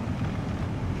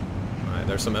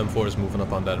 there's some M4s moving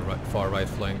up on that far right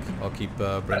flank. I'll keep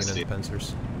bringing in the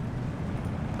Panzers.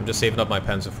 I'm just saving up my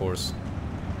Panzer force.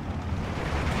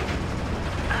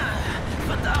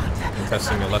 I'm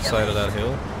testing the left side of that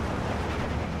hill.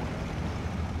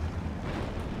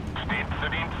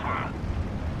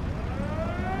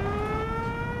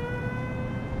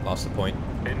 Lost the point.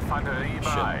 Infanterie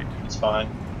bereit. It's fine.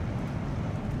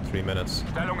 3 minutes.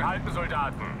 Stellung halten,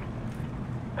 Soldaten.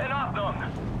 In Ordnung.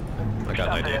 I got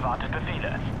an idea. Erwartet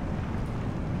Befehle.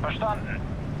 Verstanden.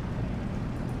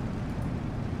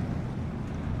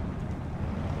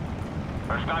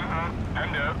 Verstanden.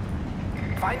 Ende.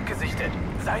 Feind gesichtet.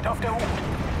 Seid auf der Hut.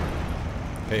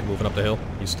 Okay, moving up the hill.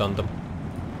 You stunned them.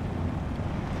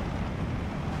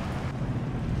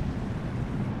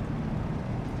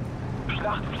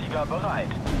 Schlachtflieger bereit.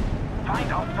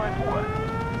 Feind auf 12 Uhr.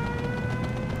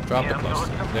 Drop the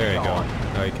cluster. There you go.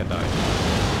 Now you can die.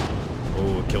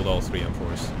 Oh, killed all 3 M4s.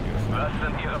 Beautiful. Was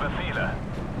sind Ihre Befehle?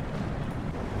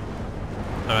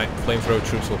 Alright, flamethrower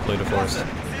troops will play the forest.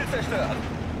 Ziel zerstört.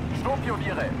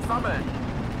 Sturmpioniere, sammeln.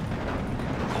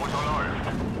 Motor läuft.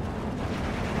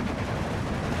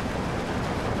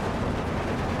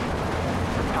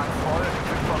 Tank voll,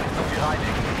 Vorrichtung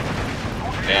gereinigt.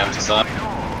 Damn, son.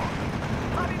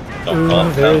 Don't come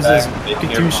There's this back.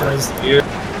 Katyusha's Here.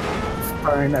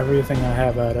 firing everything I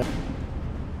have at it.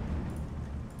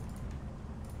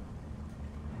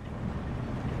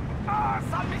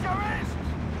 Es hat mich erwischt.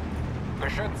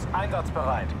 Geschütz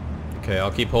einsatzbereit. Okay,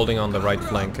 I'll keep holding on the right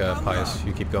flank, Pius.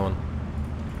 You keep going.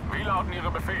 Wie lauten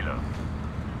Ihre Befehle?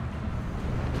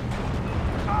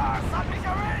 Es hat mich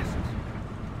erwischt.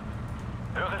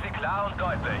 Höre Sie klar und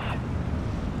deutlich.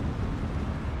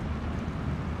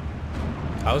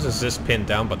 How is this pinned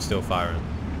down but still firing?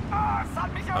 Es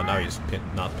hat mich Oh, now erwischt. he's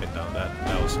not pinned down. That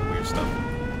was some weird stuff.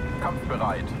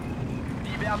 Kampfbereit.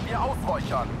 Die werden wir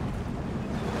ausräuchern.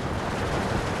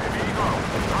 Bewegung.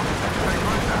 Abschnitt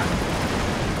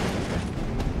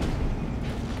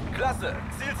Klasse,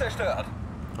 Ziel zerstört.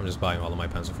 I'm just buying all of my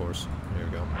Panzer IVs. Here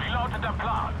we go. Wie lautet der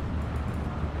Plan?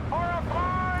 Feuer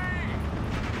frei!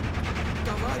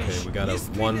 Okay, we got a 1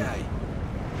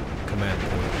 command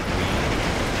point.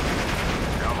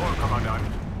 Jawohl, Kommandant.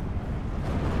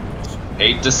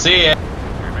 Hate to see it.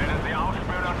 Wir werden Sie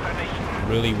aufspüren und vernichten.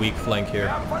 Really weak flank here.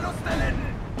 Wir haben Verlust erlitten.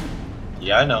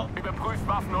 Yeah, I know. Überprüft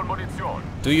Waffen und Munition.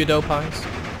 Do you though, Pius?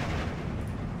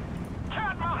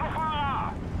 Kehrt machen,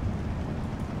 Fahrer!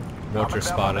 Mortar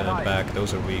spotted in the back.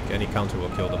 Those are weak. Any counter will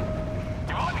kill them.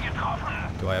 Die wurden getroffen.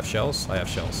 Do I have shells? I have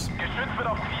shells. Geschütz wird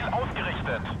auf Ziel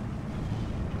ausgerichtet.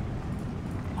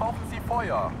 Brauchen Sie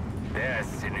Feuer. Der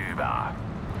ist hinüber.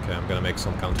 Okay, I'm gonna make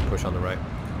some counter push on the right.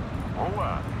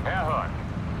 Ruhe, herhören.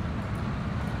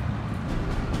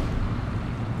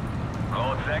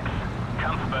 Rot 6,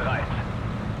 kampfbereit.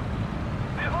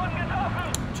 Wir wurden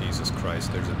getroffen. Jesus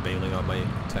Christ, there's a bailing on my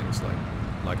tanks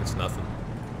like it's nothing.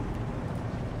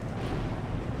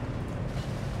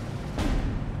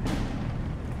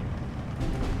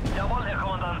 Jawohl, Herr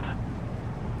Kommandant.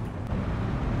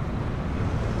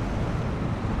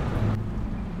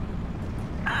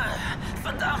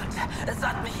 Verdammt, es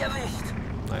hat mich erwischt.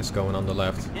 Nice going on the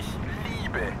left. Ich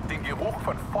liebe den Geruch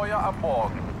von Feuer am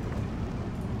Morgen.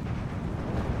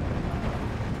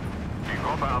 Die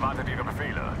Gruppe erwartet Ihre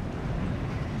Befehle.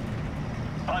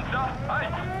 Panzer,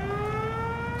 halt!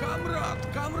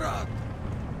 Камрад!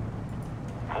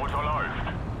 Motor läuft.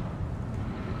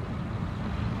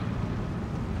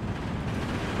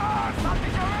 Es hat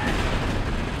mich erwischt.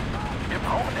 Wir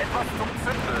brauchen etwas zum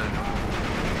Zündeln.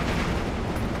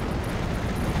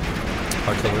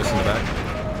 Artillerists in the back.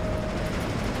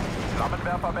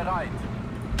 Flammenwerfer bereit.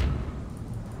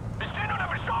 Wir stehen unter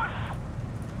Beschuss.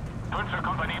 5.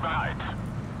 Kompanie bereit.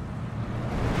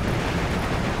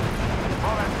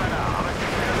 Vorwärts, Männer, aber ich bin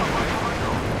noch mein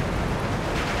Kommando.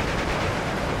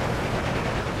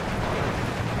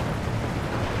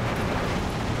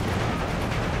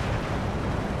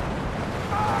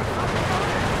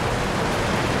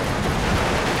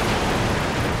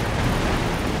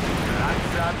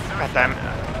 Goddamn.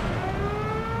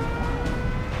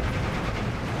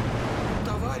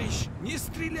 Товарищ, не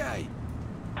стреляй!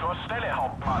 Zur Stelle,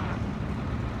 Hauptmann.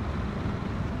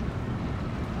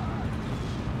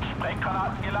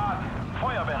 Sprenggranaten geladen.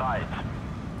 Feuer bereit.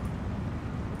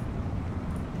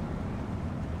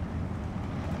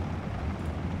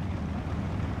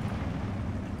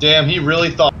 Damn, he really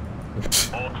thought.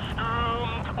 Ob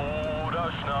stürmt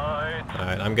oder schneit.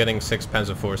 Alright, I'm getting 6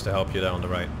 Panzer IVs to help you down on the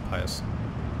right, Pius.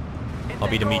 I'll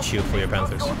be the meat shield for your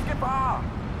Panthers. Explosionsgefahr.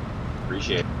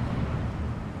 Appreciate it.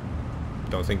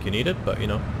 Don't think you need it, but you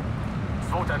know.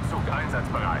 Zweiter Zug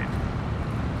einsatzbereit.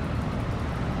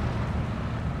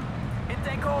 In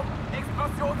Deckung!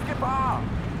 Explosionsgefahr!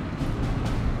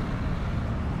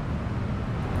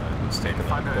 Let's take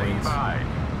another Infanterie point. bereit.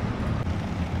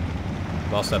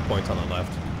 Lost that point on the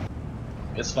left.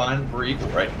 It's fine. We're equal,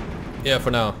 right? Yeah,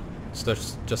 for now. It's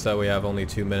just that we have only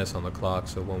 2 minutes on the clock,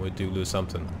 so when we do lose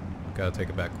something, gotta take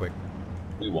it back quick.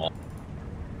 We won't.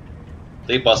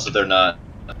 They busted their nut.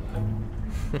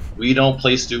 We don't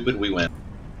play stupid, we win.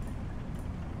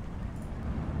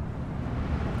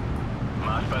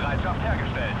 Marschbereitschaft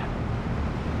hergestellt.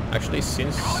 Actually,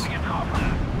 since...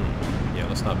 Yeah,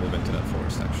 let's not move into that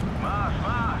forest, actually.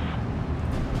 Marsch!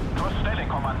 Zur Stelle,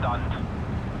 Kommandant.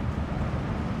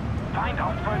 Feind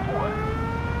auf 12 Uhr.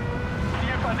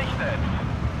 Ziel vernichtet.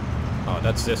 Oh,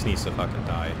 this needs to fucking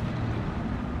die.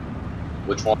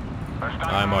 Which one?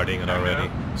 I'm already it already.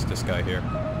 It's this guy here.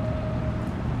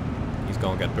 He's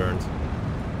gonna get burned.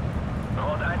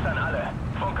 Rot 1 an alle.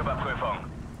 Funküberprüfung.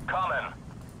 Kommen.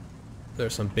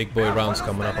 There's some big boy rounds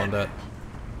coming up on that.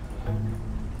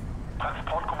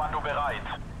 Transportkommando bereit.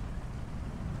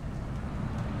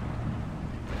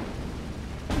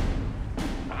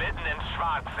 Mitten ins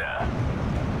Schwarze.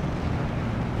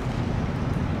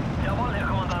 Jawohl, Herr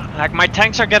Kommandant. Like, my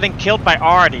tanks are getting killed by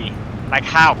Artie. Like,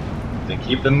 how? Then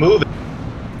keep them moving.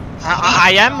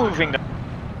 I am moving them.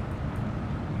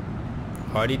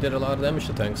 Hardy did a lot of damage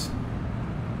to tanks.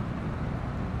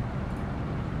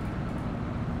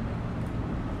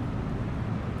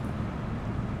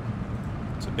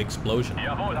 It's a big explosion.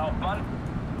 Jawohl, Hauptmann.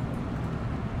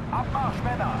 Abmarsch,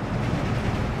 Männer!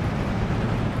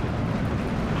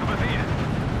 Zu Befehl.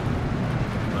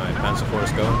 Alright, Panzer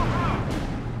Force go.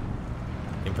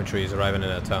 Infantry is arriving in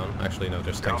that town. Actually, no,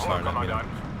 there's tanks Jawohl, firing at me now. Kommandant.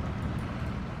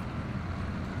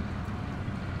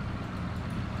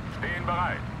 Stehen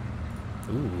bereit.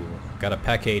 Ooh, got a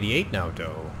Pack 88 now,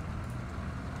 though.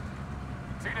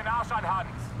 Zieh den Arsch an, Hans!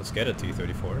 Let's get it,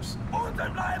 T-34s.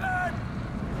 Unten bleiben!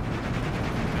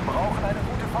 Wir brauchen eine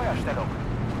gute Feuerstellung.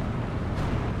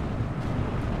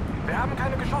 Wir haben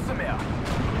keine Geschosse mehr.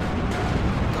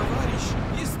 Товарищ,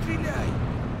 не стреляй!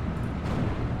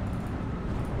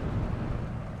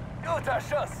 Guter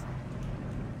Schuss!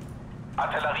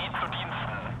 Artillerie zu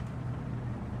Diensten.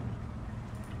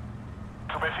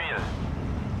 Zu Befehl.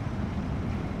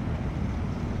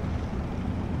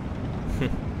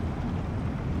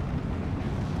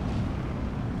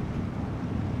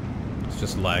 It's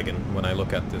just lagging when I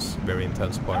look at this very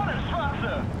intense part. Voll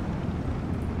Schwarze.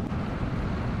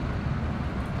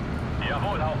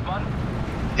 Jawohl, Hauptmann.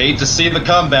 Hate to see the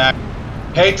comeback.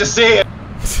 Hate to see it.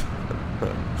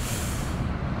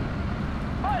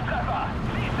 Volltreffer.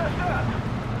 Ziel zerstört.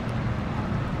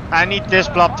 I need this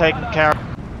blob taken care of.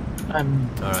 I'm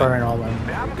Alright. firing all my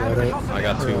Wir haben keine good. Geschosse I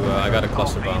got mehr. two. I got a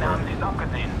cluster Auf wen haben bomber. Sie es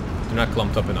abgesehen? They're not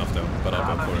clumped up enough though, but I'll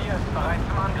go Bravo for 4 it. ist bereit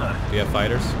zum Angriff. Do you have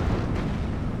fighters?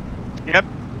 Yep.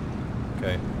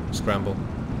 Okay, scramble.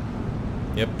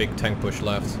 Yep, big tank push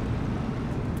left.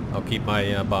 I'll keep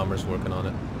my bombers working on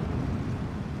it.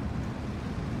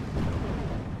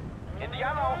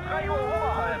 Indianer auf 3 Uhr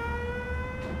Oberhalb.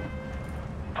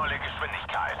 Volle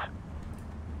Geschwindigkeit.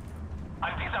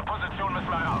 An dieser Position müssen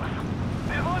wir raus.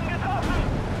 Wir wurden getroffen.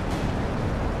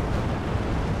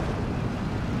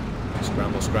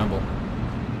 Scramble, scramble.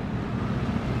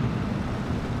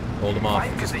 Hold them off.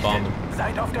 Just bomb them.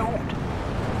 Seid auf der Hut.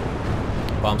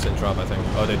 Bombs didn't drop, I think.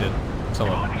 Oh, they did. Some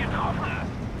Wir of wurden them. getroffen.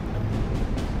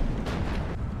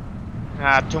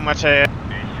 Ah, too much air.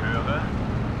 Ich höre.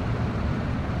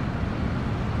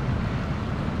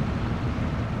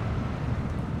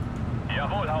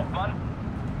 Jawohl, Hauptmann.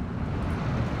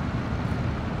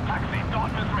 Taxi,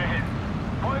 dort müssen wir hin.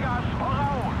 Vollgas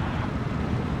voraus.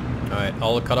 Alright,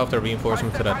 I'll cut off the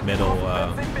reinforcement to that middle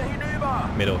Sind wir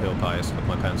hinüber? middle hill pies with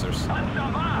my panzers. Panzer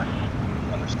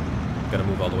Marsch. Gotta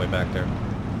move all the way back there.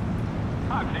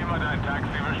 Hat jemand ein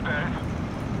Taxi bestellt?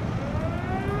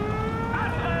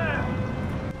 Angriff!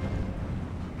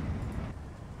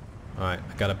 Alright,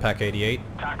 I got a Pack 88.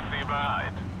 Taxi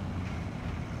bereit.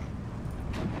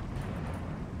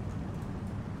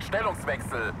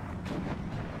 Stellungswechsel.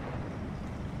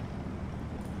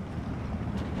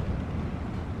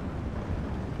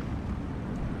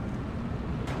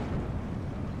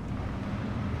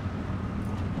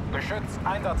 Geschütz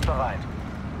einsatzbereit.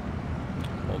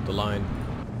 Hold the line.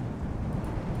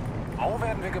 Wo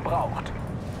werden wir gebraucht?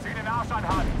 Zieh den Arsch an,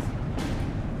 Hans.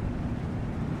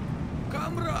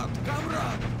 Камрад,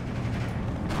 камрад!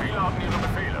 Wie lauten Ihre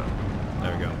Befehle?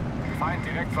 There we go. Feind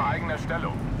direkt vor eigener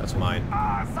Stellung. That's mine.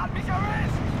 Ah, es hat mich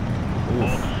erwischt!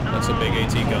 Oof, that's a big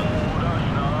AT gun.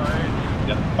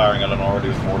 Yep, firing on an already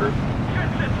with mortar.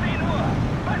 Schütze 10 Uhr.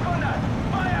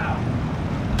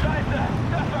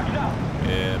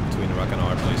 Yeah, between the rock and a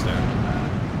hard place there.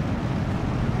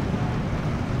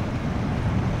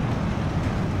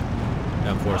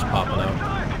 M4's popping out.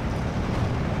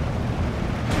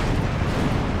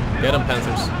 Get him,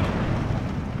 Panthers.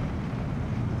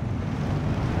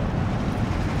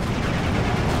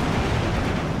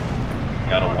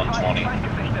 Got a 120.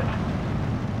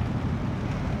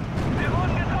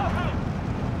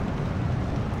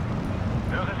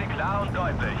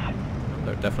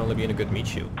 They're definitely being a good meat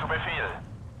shield. Zu Befehl.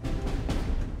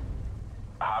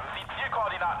 Haben Sie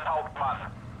Zielkoordinaten, Hauptmann?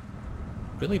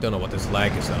 Really don't know what this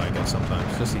lag is that I get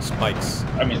sometimes. Just these spikes.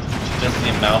 I mean, just the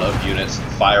amount of units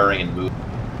firing and moving.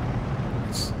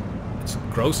 It's a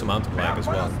gross amount of lag as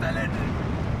well.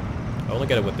 I only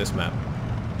get it with this map.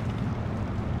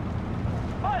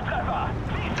 Volltreffer!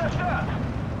 Ziel zerstört!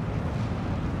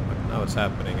 But now it's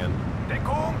happening and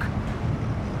Deckung!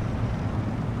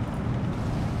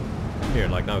 here,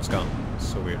 like now it's gone. It's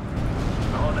so weird.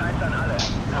 Rot 1 an alle.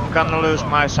 I'm gonna lose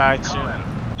my side soon.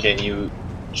 Can you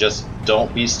just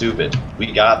don't be stupid?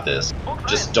 We got this.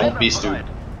 Just don't be stupid.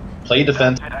 Play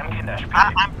defense. Wird ein Kinderspiel.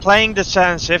 I'm playing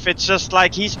defensive, it's just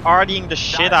like he's RDing the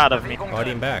shit out of me.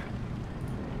 Party him back.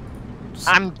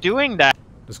 I'm doing that.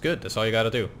 That's good. That's all you gotta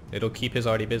do. It'll keep his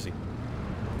RD busy.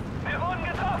 Wir wurden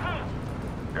getroffen!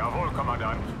 Jawohl,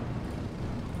 Kommandant.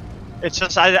 It's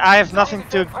just I have nothing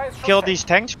to kill these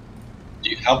tanks.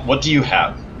 What do you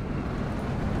have?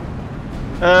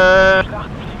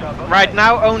 Right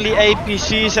now only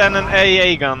APCs and an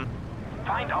AA gun.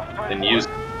 Feind auf 12 Then use.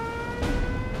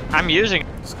 I'm using it.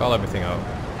 Let's call everything out.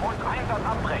 und Einsatz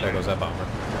abbrechen. There goes that bomber.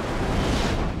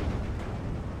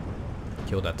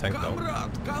 Kill that tank though. Камрад,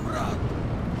 камрад!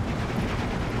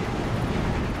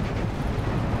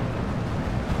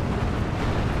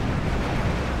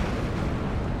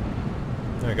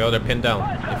 There we go, they're pinned down.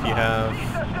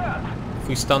 If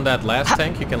we stun that last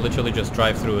tank, you can literally just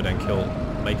drive through it and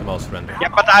make them all surrender. Yeah,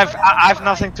 but I've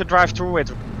nothing to drive through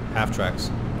with. Half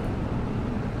tracks.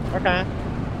 Okay.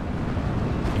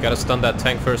 You gotta stun that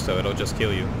tank first though, it'll just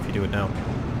kill you if you do it now.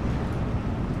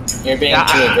 You're being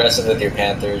too aggressive with your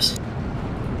Panthers.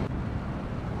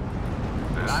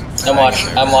 I'm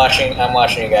watching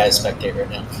you guys spectate right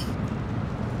now.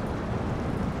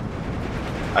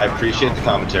 I appreciate the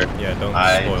commentary. Yeah, don't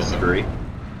I spoil them. disagree.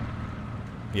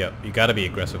 Yeah, you gotta be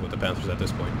aggressive with the Panthers at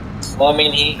this point. Well, I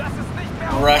mean,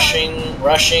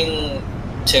 rushing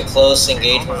to close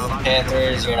engagement with the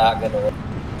Panthers, you're not gonna win.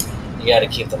 You gotta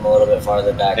keep them a little bit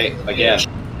farther back. Hey, again.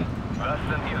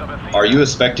 Are you a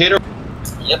spectator?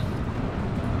 Yep.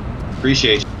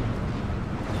 Appreciate you.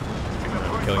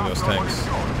 Killing those tanks.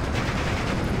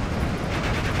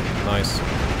 Nice.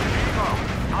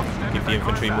 Keep the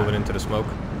infantry moving into the smoke.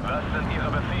 Was sind Ihre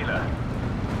Befehle?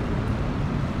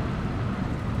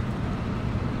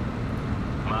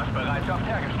 Marschbereitschaft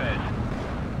hergestellt.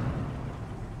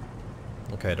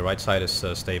 Okay, the right side is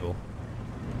stable.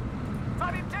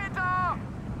 Sanitäter!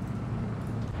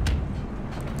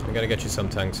 I'm gonna get you some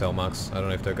tanks, Elmax. I don't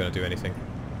know if they're gonna do anything.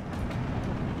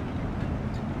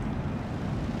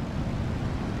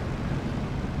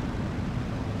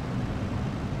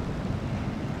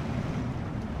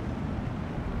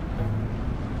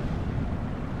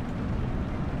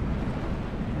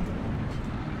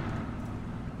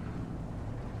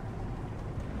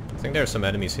 I think there's some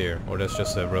enemies here, or there's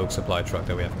just a rogue supply truck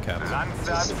that we haven't capped.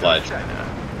 Supply truck.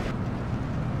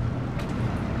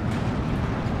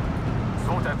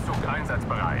 Zweiter Zug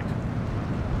einsatzbereit.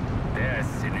 Der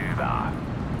ist hinüber.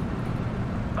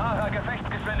 Wahrer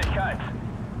Gefechtsgeschwindigkeit.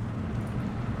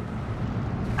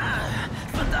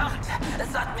 Verdammt,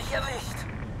 es hat mich erwischt.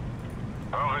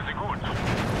 Höre Sie gut.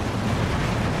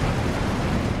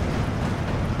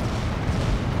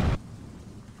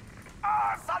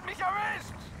 Es hat mich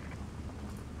erwischt.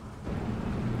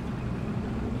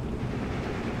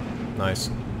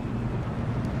 Nice.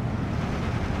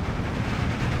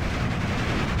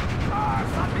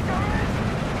 Es hat mich erwischt.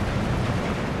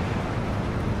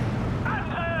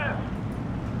 Angriff!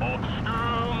 Ob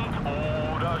stürmt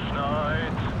oder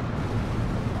schneit.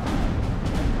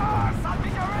 Es hat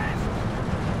mich erwischt.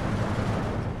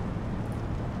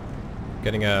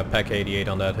 Getting a Pack 88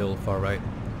 on that hill, far right.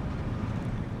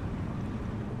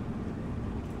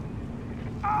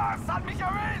 Es hat mich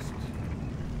erwischt.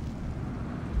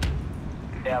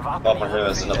 Up here,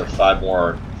 there's another 5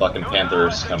 more fucking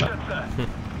Panthers coming.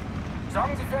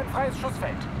 Sorgen Sie für ein freies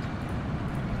Schussfeld.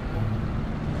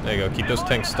 There you go, keep those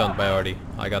tanks stunned by Artie.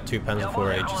 I got 2 Panzer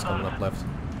IV H's coming up left.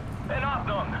 In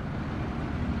Ordnung.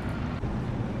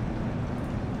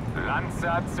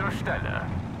 Lanzer zur Stelle.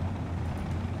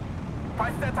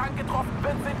 Falls der Tank getroffen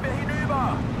wird, sind wir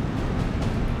hinüber.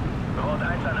 Rot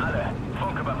 1 an alle.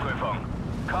 Funküberprüfung.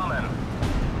 Kommen.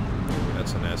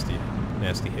 That's a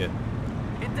nasty hit.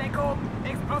 In Deckung!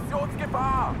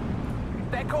 Explosionsgefahr!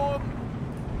 Deckung!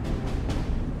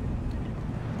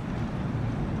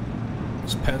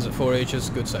 This Panzer 4H is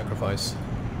good sacrifice.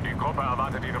 Die Gruppe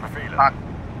erwartet ihre Befehle.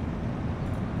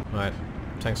 Right,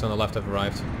 tanks on the left have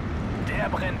arrived. Der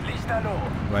brennt lichterloh.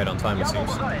 Right on time it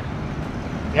seems.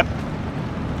 Yep.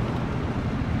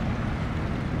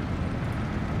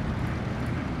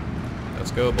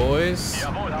 Let's go, boys.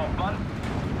 Jawohl, Hauptmann.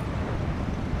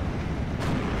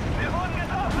 Wir wurden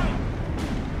getroffen.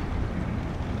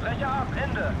 Fläche ab,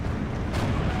 Ende.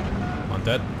 One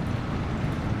dead.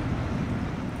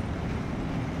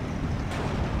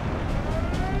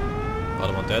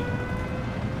 Bottom one dead.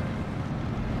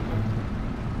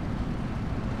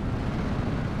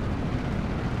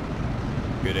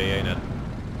 Good AA net.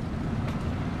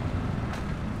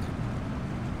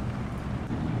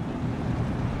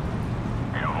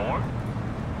 Jawohl.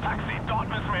 Taxi, dort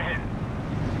müssen wir hin.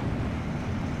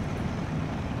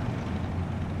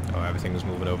 Oh, everything is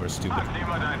moving over stupid Hat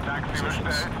jemand ein Taxi positions.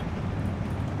 bestellt?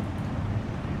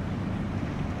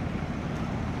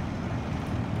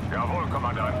 Jawohl,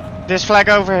 Kommandant. This flag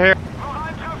over here. Noch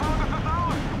ein Treffer und es ist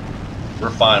aus. We're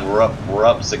fine. We're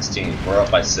up 16. We're up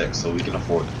by 6, so we can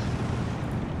afford it.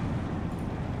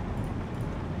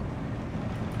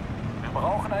 Wir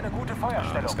brauchen eine gute This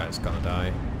Feuerstellung. guy's gonna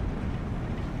die.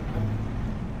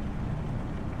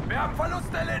 Wir haben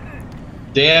Verluste erlitten.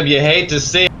 Damn, you hate to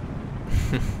see it.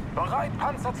 Bereit,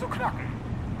 Panzer zu knacken.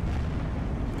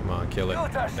 Come on, kill it.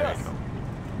 Guter There you Schuss. go.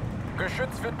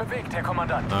 Geschütz wird bewegt, Herr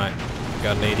Kommandant. Alright,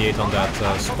 got an 88 on that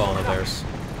spawn of theirs.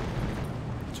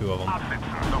 Two of them.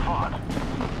 Absitzen, sofort.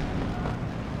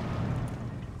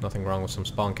 Nothing wrong with some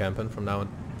spawn camping from now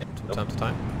from time to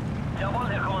time. Jawohl,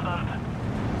 Herr Kommandant.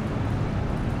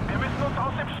 Wir müssen uns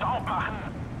aus dem Staub machen.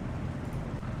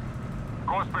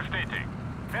 Kurs bestätigt.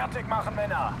 Fertig machen,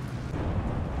 Männer.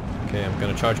 Okay, I'm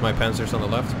gonna charge my panzers on the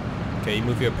left. Okay, you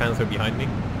move your panther behind me.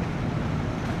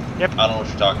 I don't know what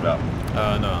you're talking about.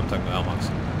 No, I'm talking about Almox.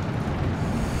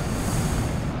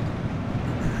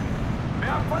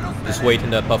 Wir haben Verluste Just wait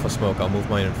in that puff of smoke, I'll move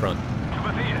mine in front. Zu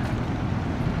Befehl.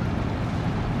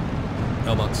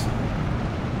 Almox,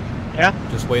 Yeah.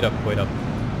 just wait up, wait up.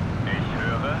 Ich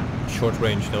höre. Short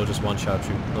range, they'll just one-shot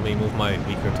you. Let me move my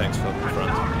weaker tanks in front.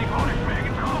 Taxi wurde schwer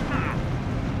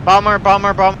getroffen. Bomber,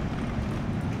 bomber, bomber.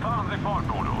 Fahren Sie fort,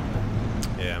 Dodo.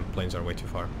 Yeah, planes are way too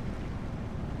far.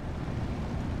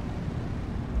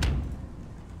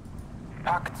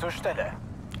 Pack zur Stelle.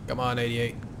 Come on,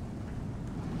 88.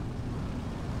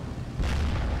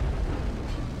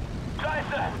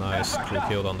 Scheiße. Nice, Das war 3 knapp.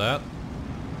 killed on that.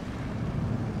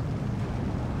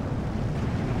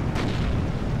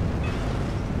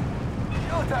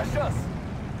 Guter Schuss.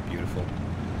 Beautiful.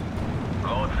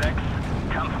 Rot 6,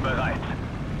 kampfbereit.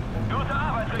 Gute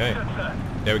Arbeit, Okay. Geschütze.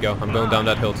 There we go, I'm going down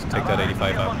that hill to take that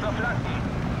 85 out. Unsere Flanken.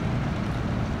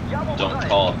 Jawohl, Don't bereit.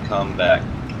 call it come back.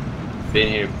 Been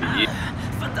here for years.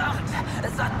 Verdammt,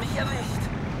 es hat mich erwischt.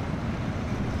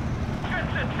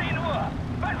 Schütze, 10 Uhr.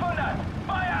 500.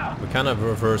 Feuer. We kind of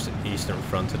reversed eastern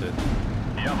fronted it.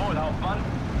 Jawohl, Hauptmann.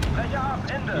 Fläche ab,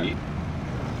 Ende.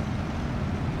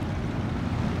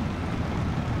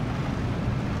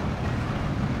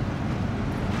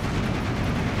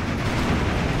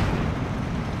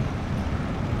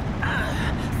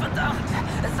 Verdammt,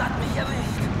 es hat mich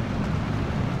erwischt.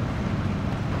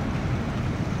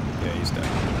 Yeah, he's dead.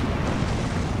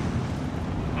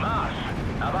 Marsch.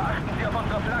 Aber achten Sie auf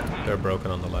unsere Flanken. They're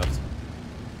broken on the left.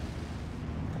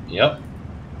 Yep.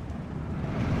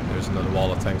 There's another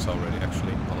wall of tanks already,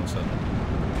 actually, all of a sudden.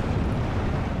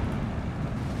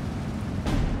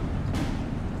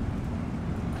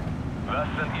 Was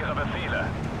sind Ihre Befehle?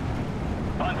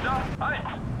 Panzer, halt!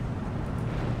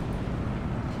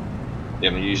 Yeah,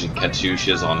 I'm using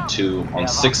Katyushas on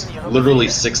 6, literally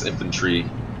 6 infantry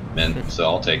men, so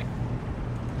I'll take it.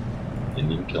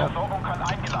 Didn't even kill him. Versorgung kann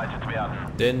eingeleitet werden.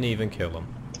 Didn't even kill him.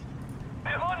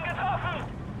 Wir wurden getroffen!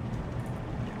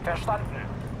 Verstanden.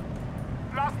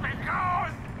 Lass mich raus!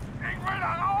 Ich will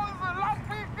nach Hause! Lass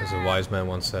mich As a wise man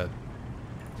once said,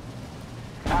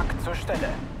 Pack zur Stelle.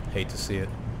 hate to see it.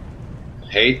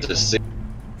 Hate to see.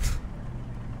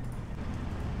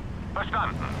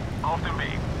 Verstanden. Auf dem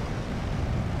Weg.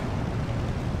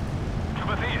 Zu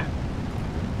Befehl.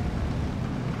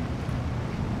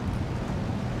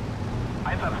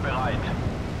 Einsatzbereit.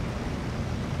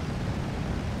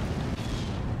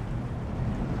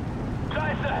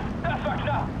 Scheiße! Das war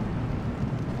knapp!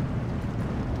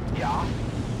 Ja.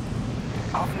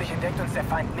 Hoffentlich entdeckt uns der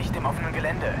Feind nicht im offenen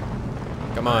Gelände.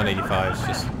 Come on, 85s.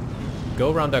 Just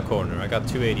go around that corner. I got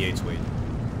 288s waiting.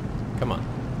 Come on.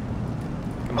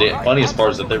 Come The on. funniest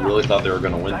part is that they really thought they were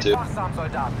going to win Seid too. wachsam,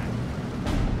 Soldaten.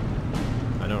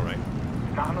 I know, right?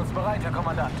 Machen uns bereit, Herr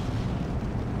Kommandant.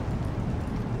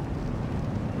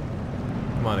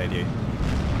 Come on, 88.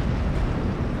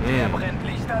 Der brennt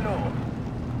lichterloh.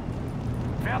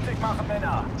 Fertig machen,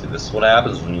 Männer. See, this is what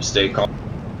happens when you stay calm.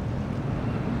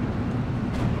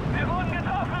 Wir wurden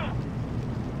getroffen.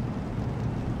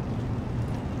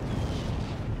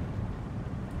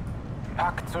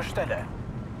 Pack zur Stelle.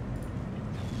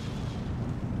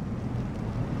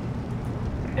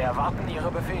 Erwarten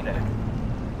Ihre Befehle.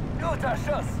 Guter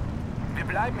Schuss. Wir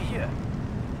bleiben hier.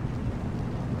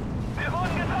 Wir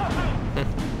wurden getroffen.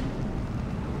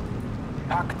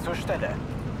 Pack zur Stelle.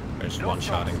 There's Los,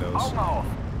 one-shotting Jungs, those. Augen auf.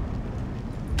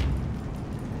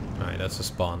 Alright, that's the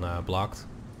spawn blocked.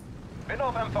 Bin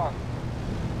auf Empfang.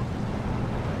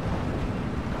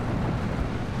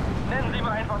 Nennen Sie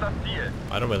mir einfach das Ziel.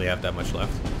 I don't really have that much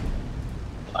left.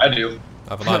 I do.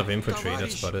 I have a lot of infantry,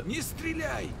 that's about it.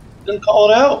 Didn't call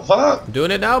it out. Fuck. I'm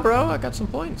doing it now, bro. I got some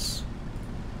points.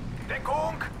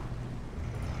 Deckung.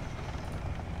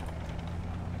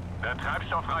 Der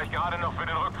Treibstoff reicht gerade noch für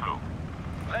den Rückflug.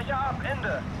 Brecher ab,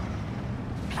 Ende.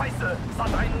 Scheiße, es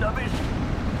hat einen erwischt.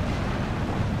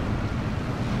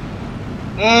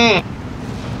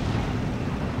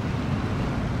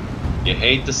 You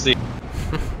hate to see.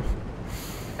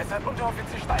 Es hat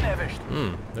Unteroffizier Stein erwischt.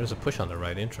 There's a push on the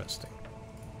right. Interesting.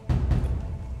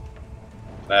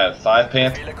 That 5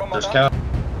 Panthers count.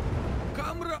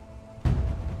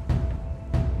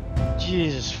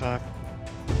 Jesus fuck.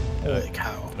 Holy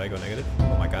cow. Did I go negative?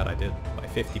 Oh my god, I did. By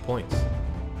 50 points.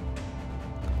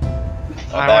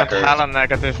 My I back went hurts. hella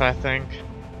negative, I think.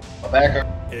 My back hurts.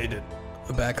 Yeah, you did.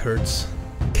 The back hurts.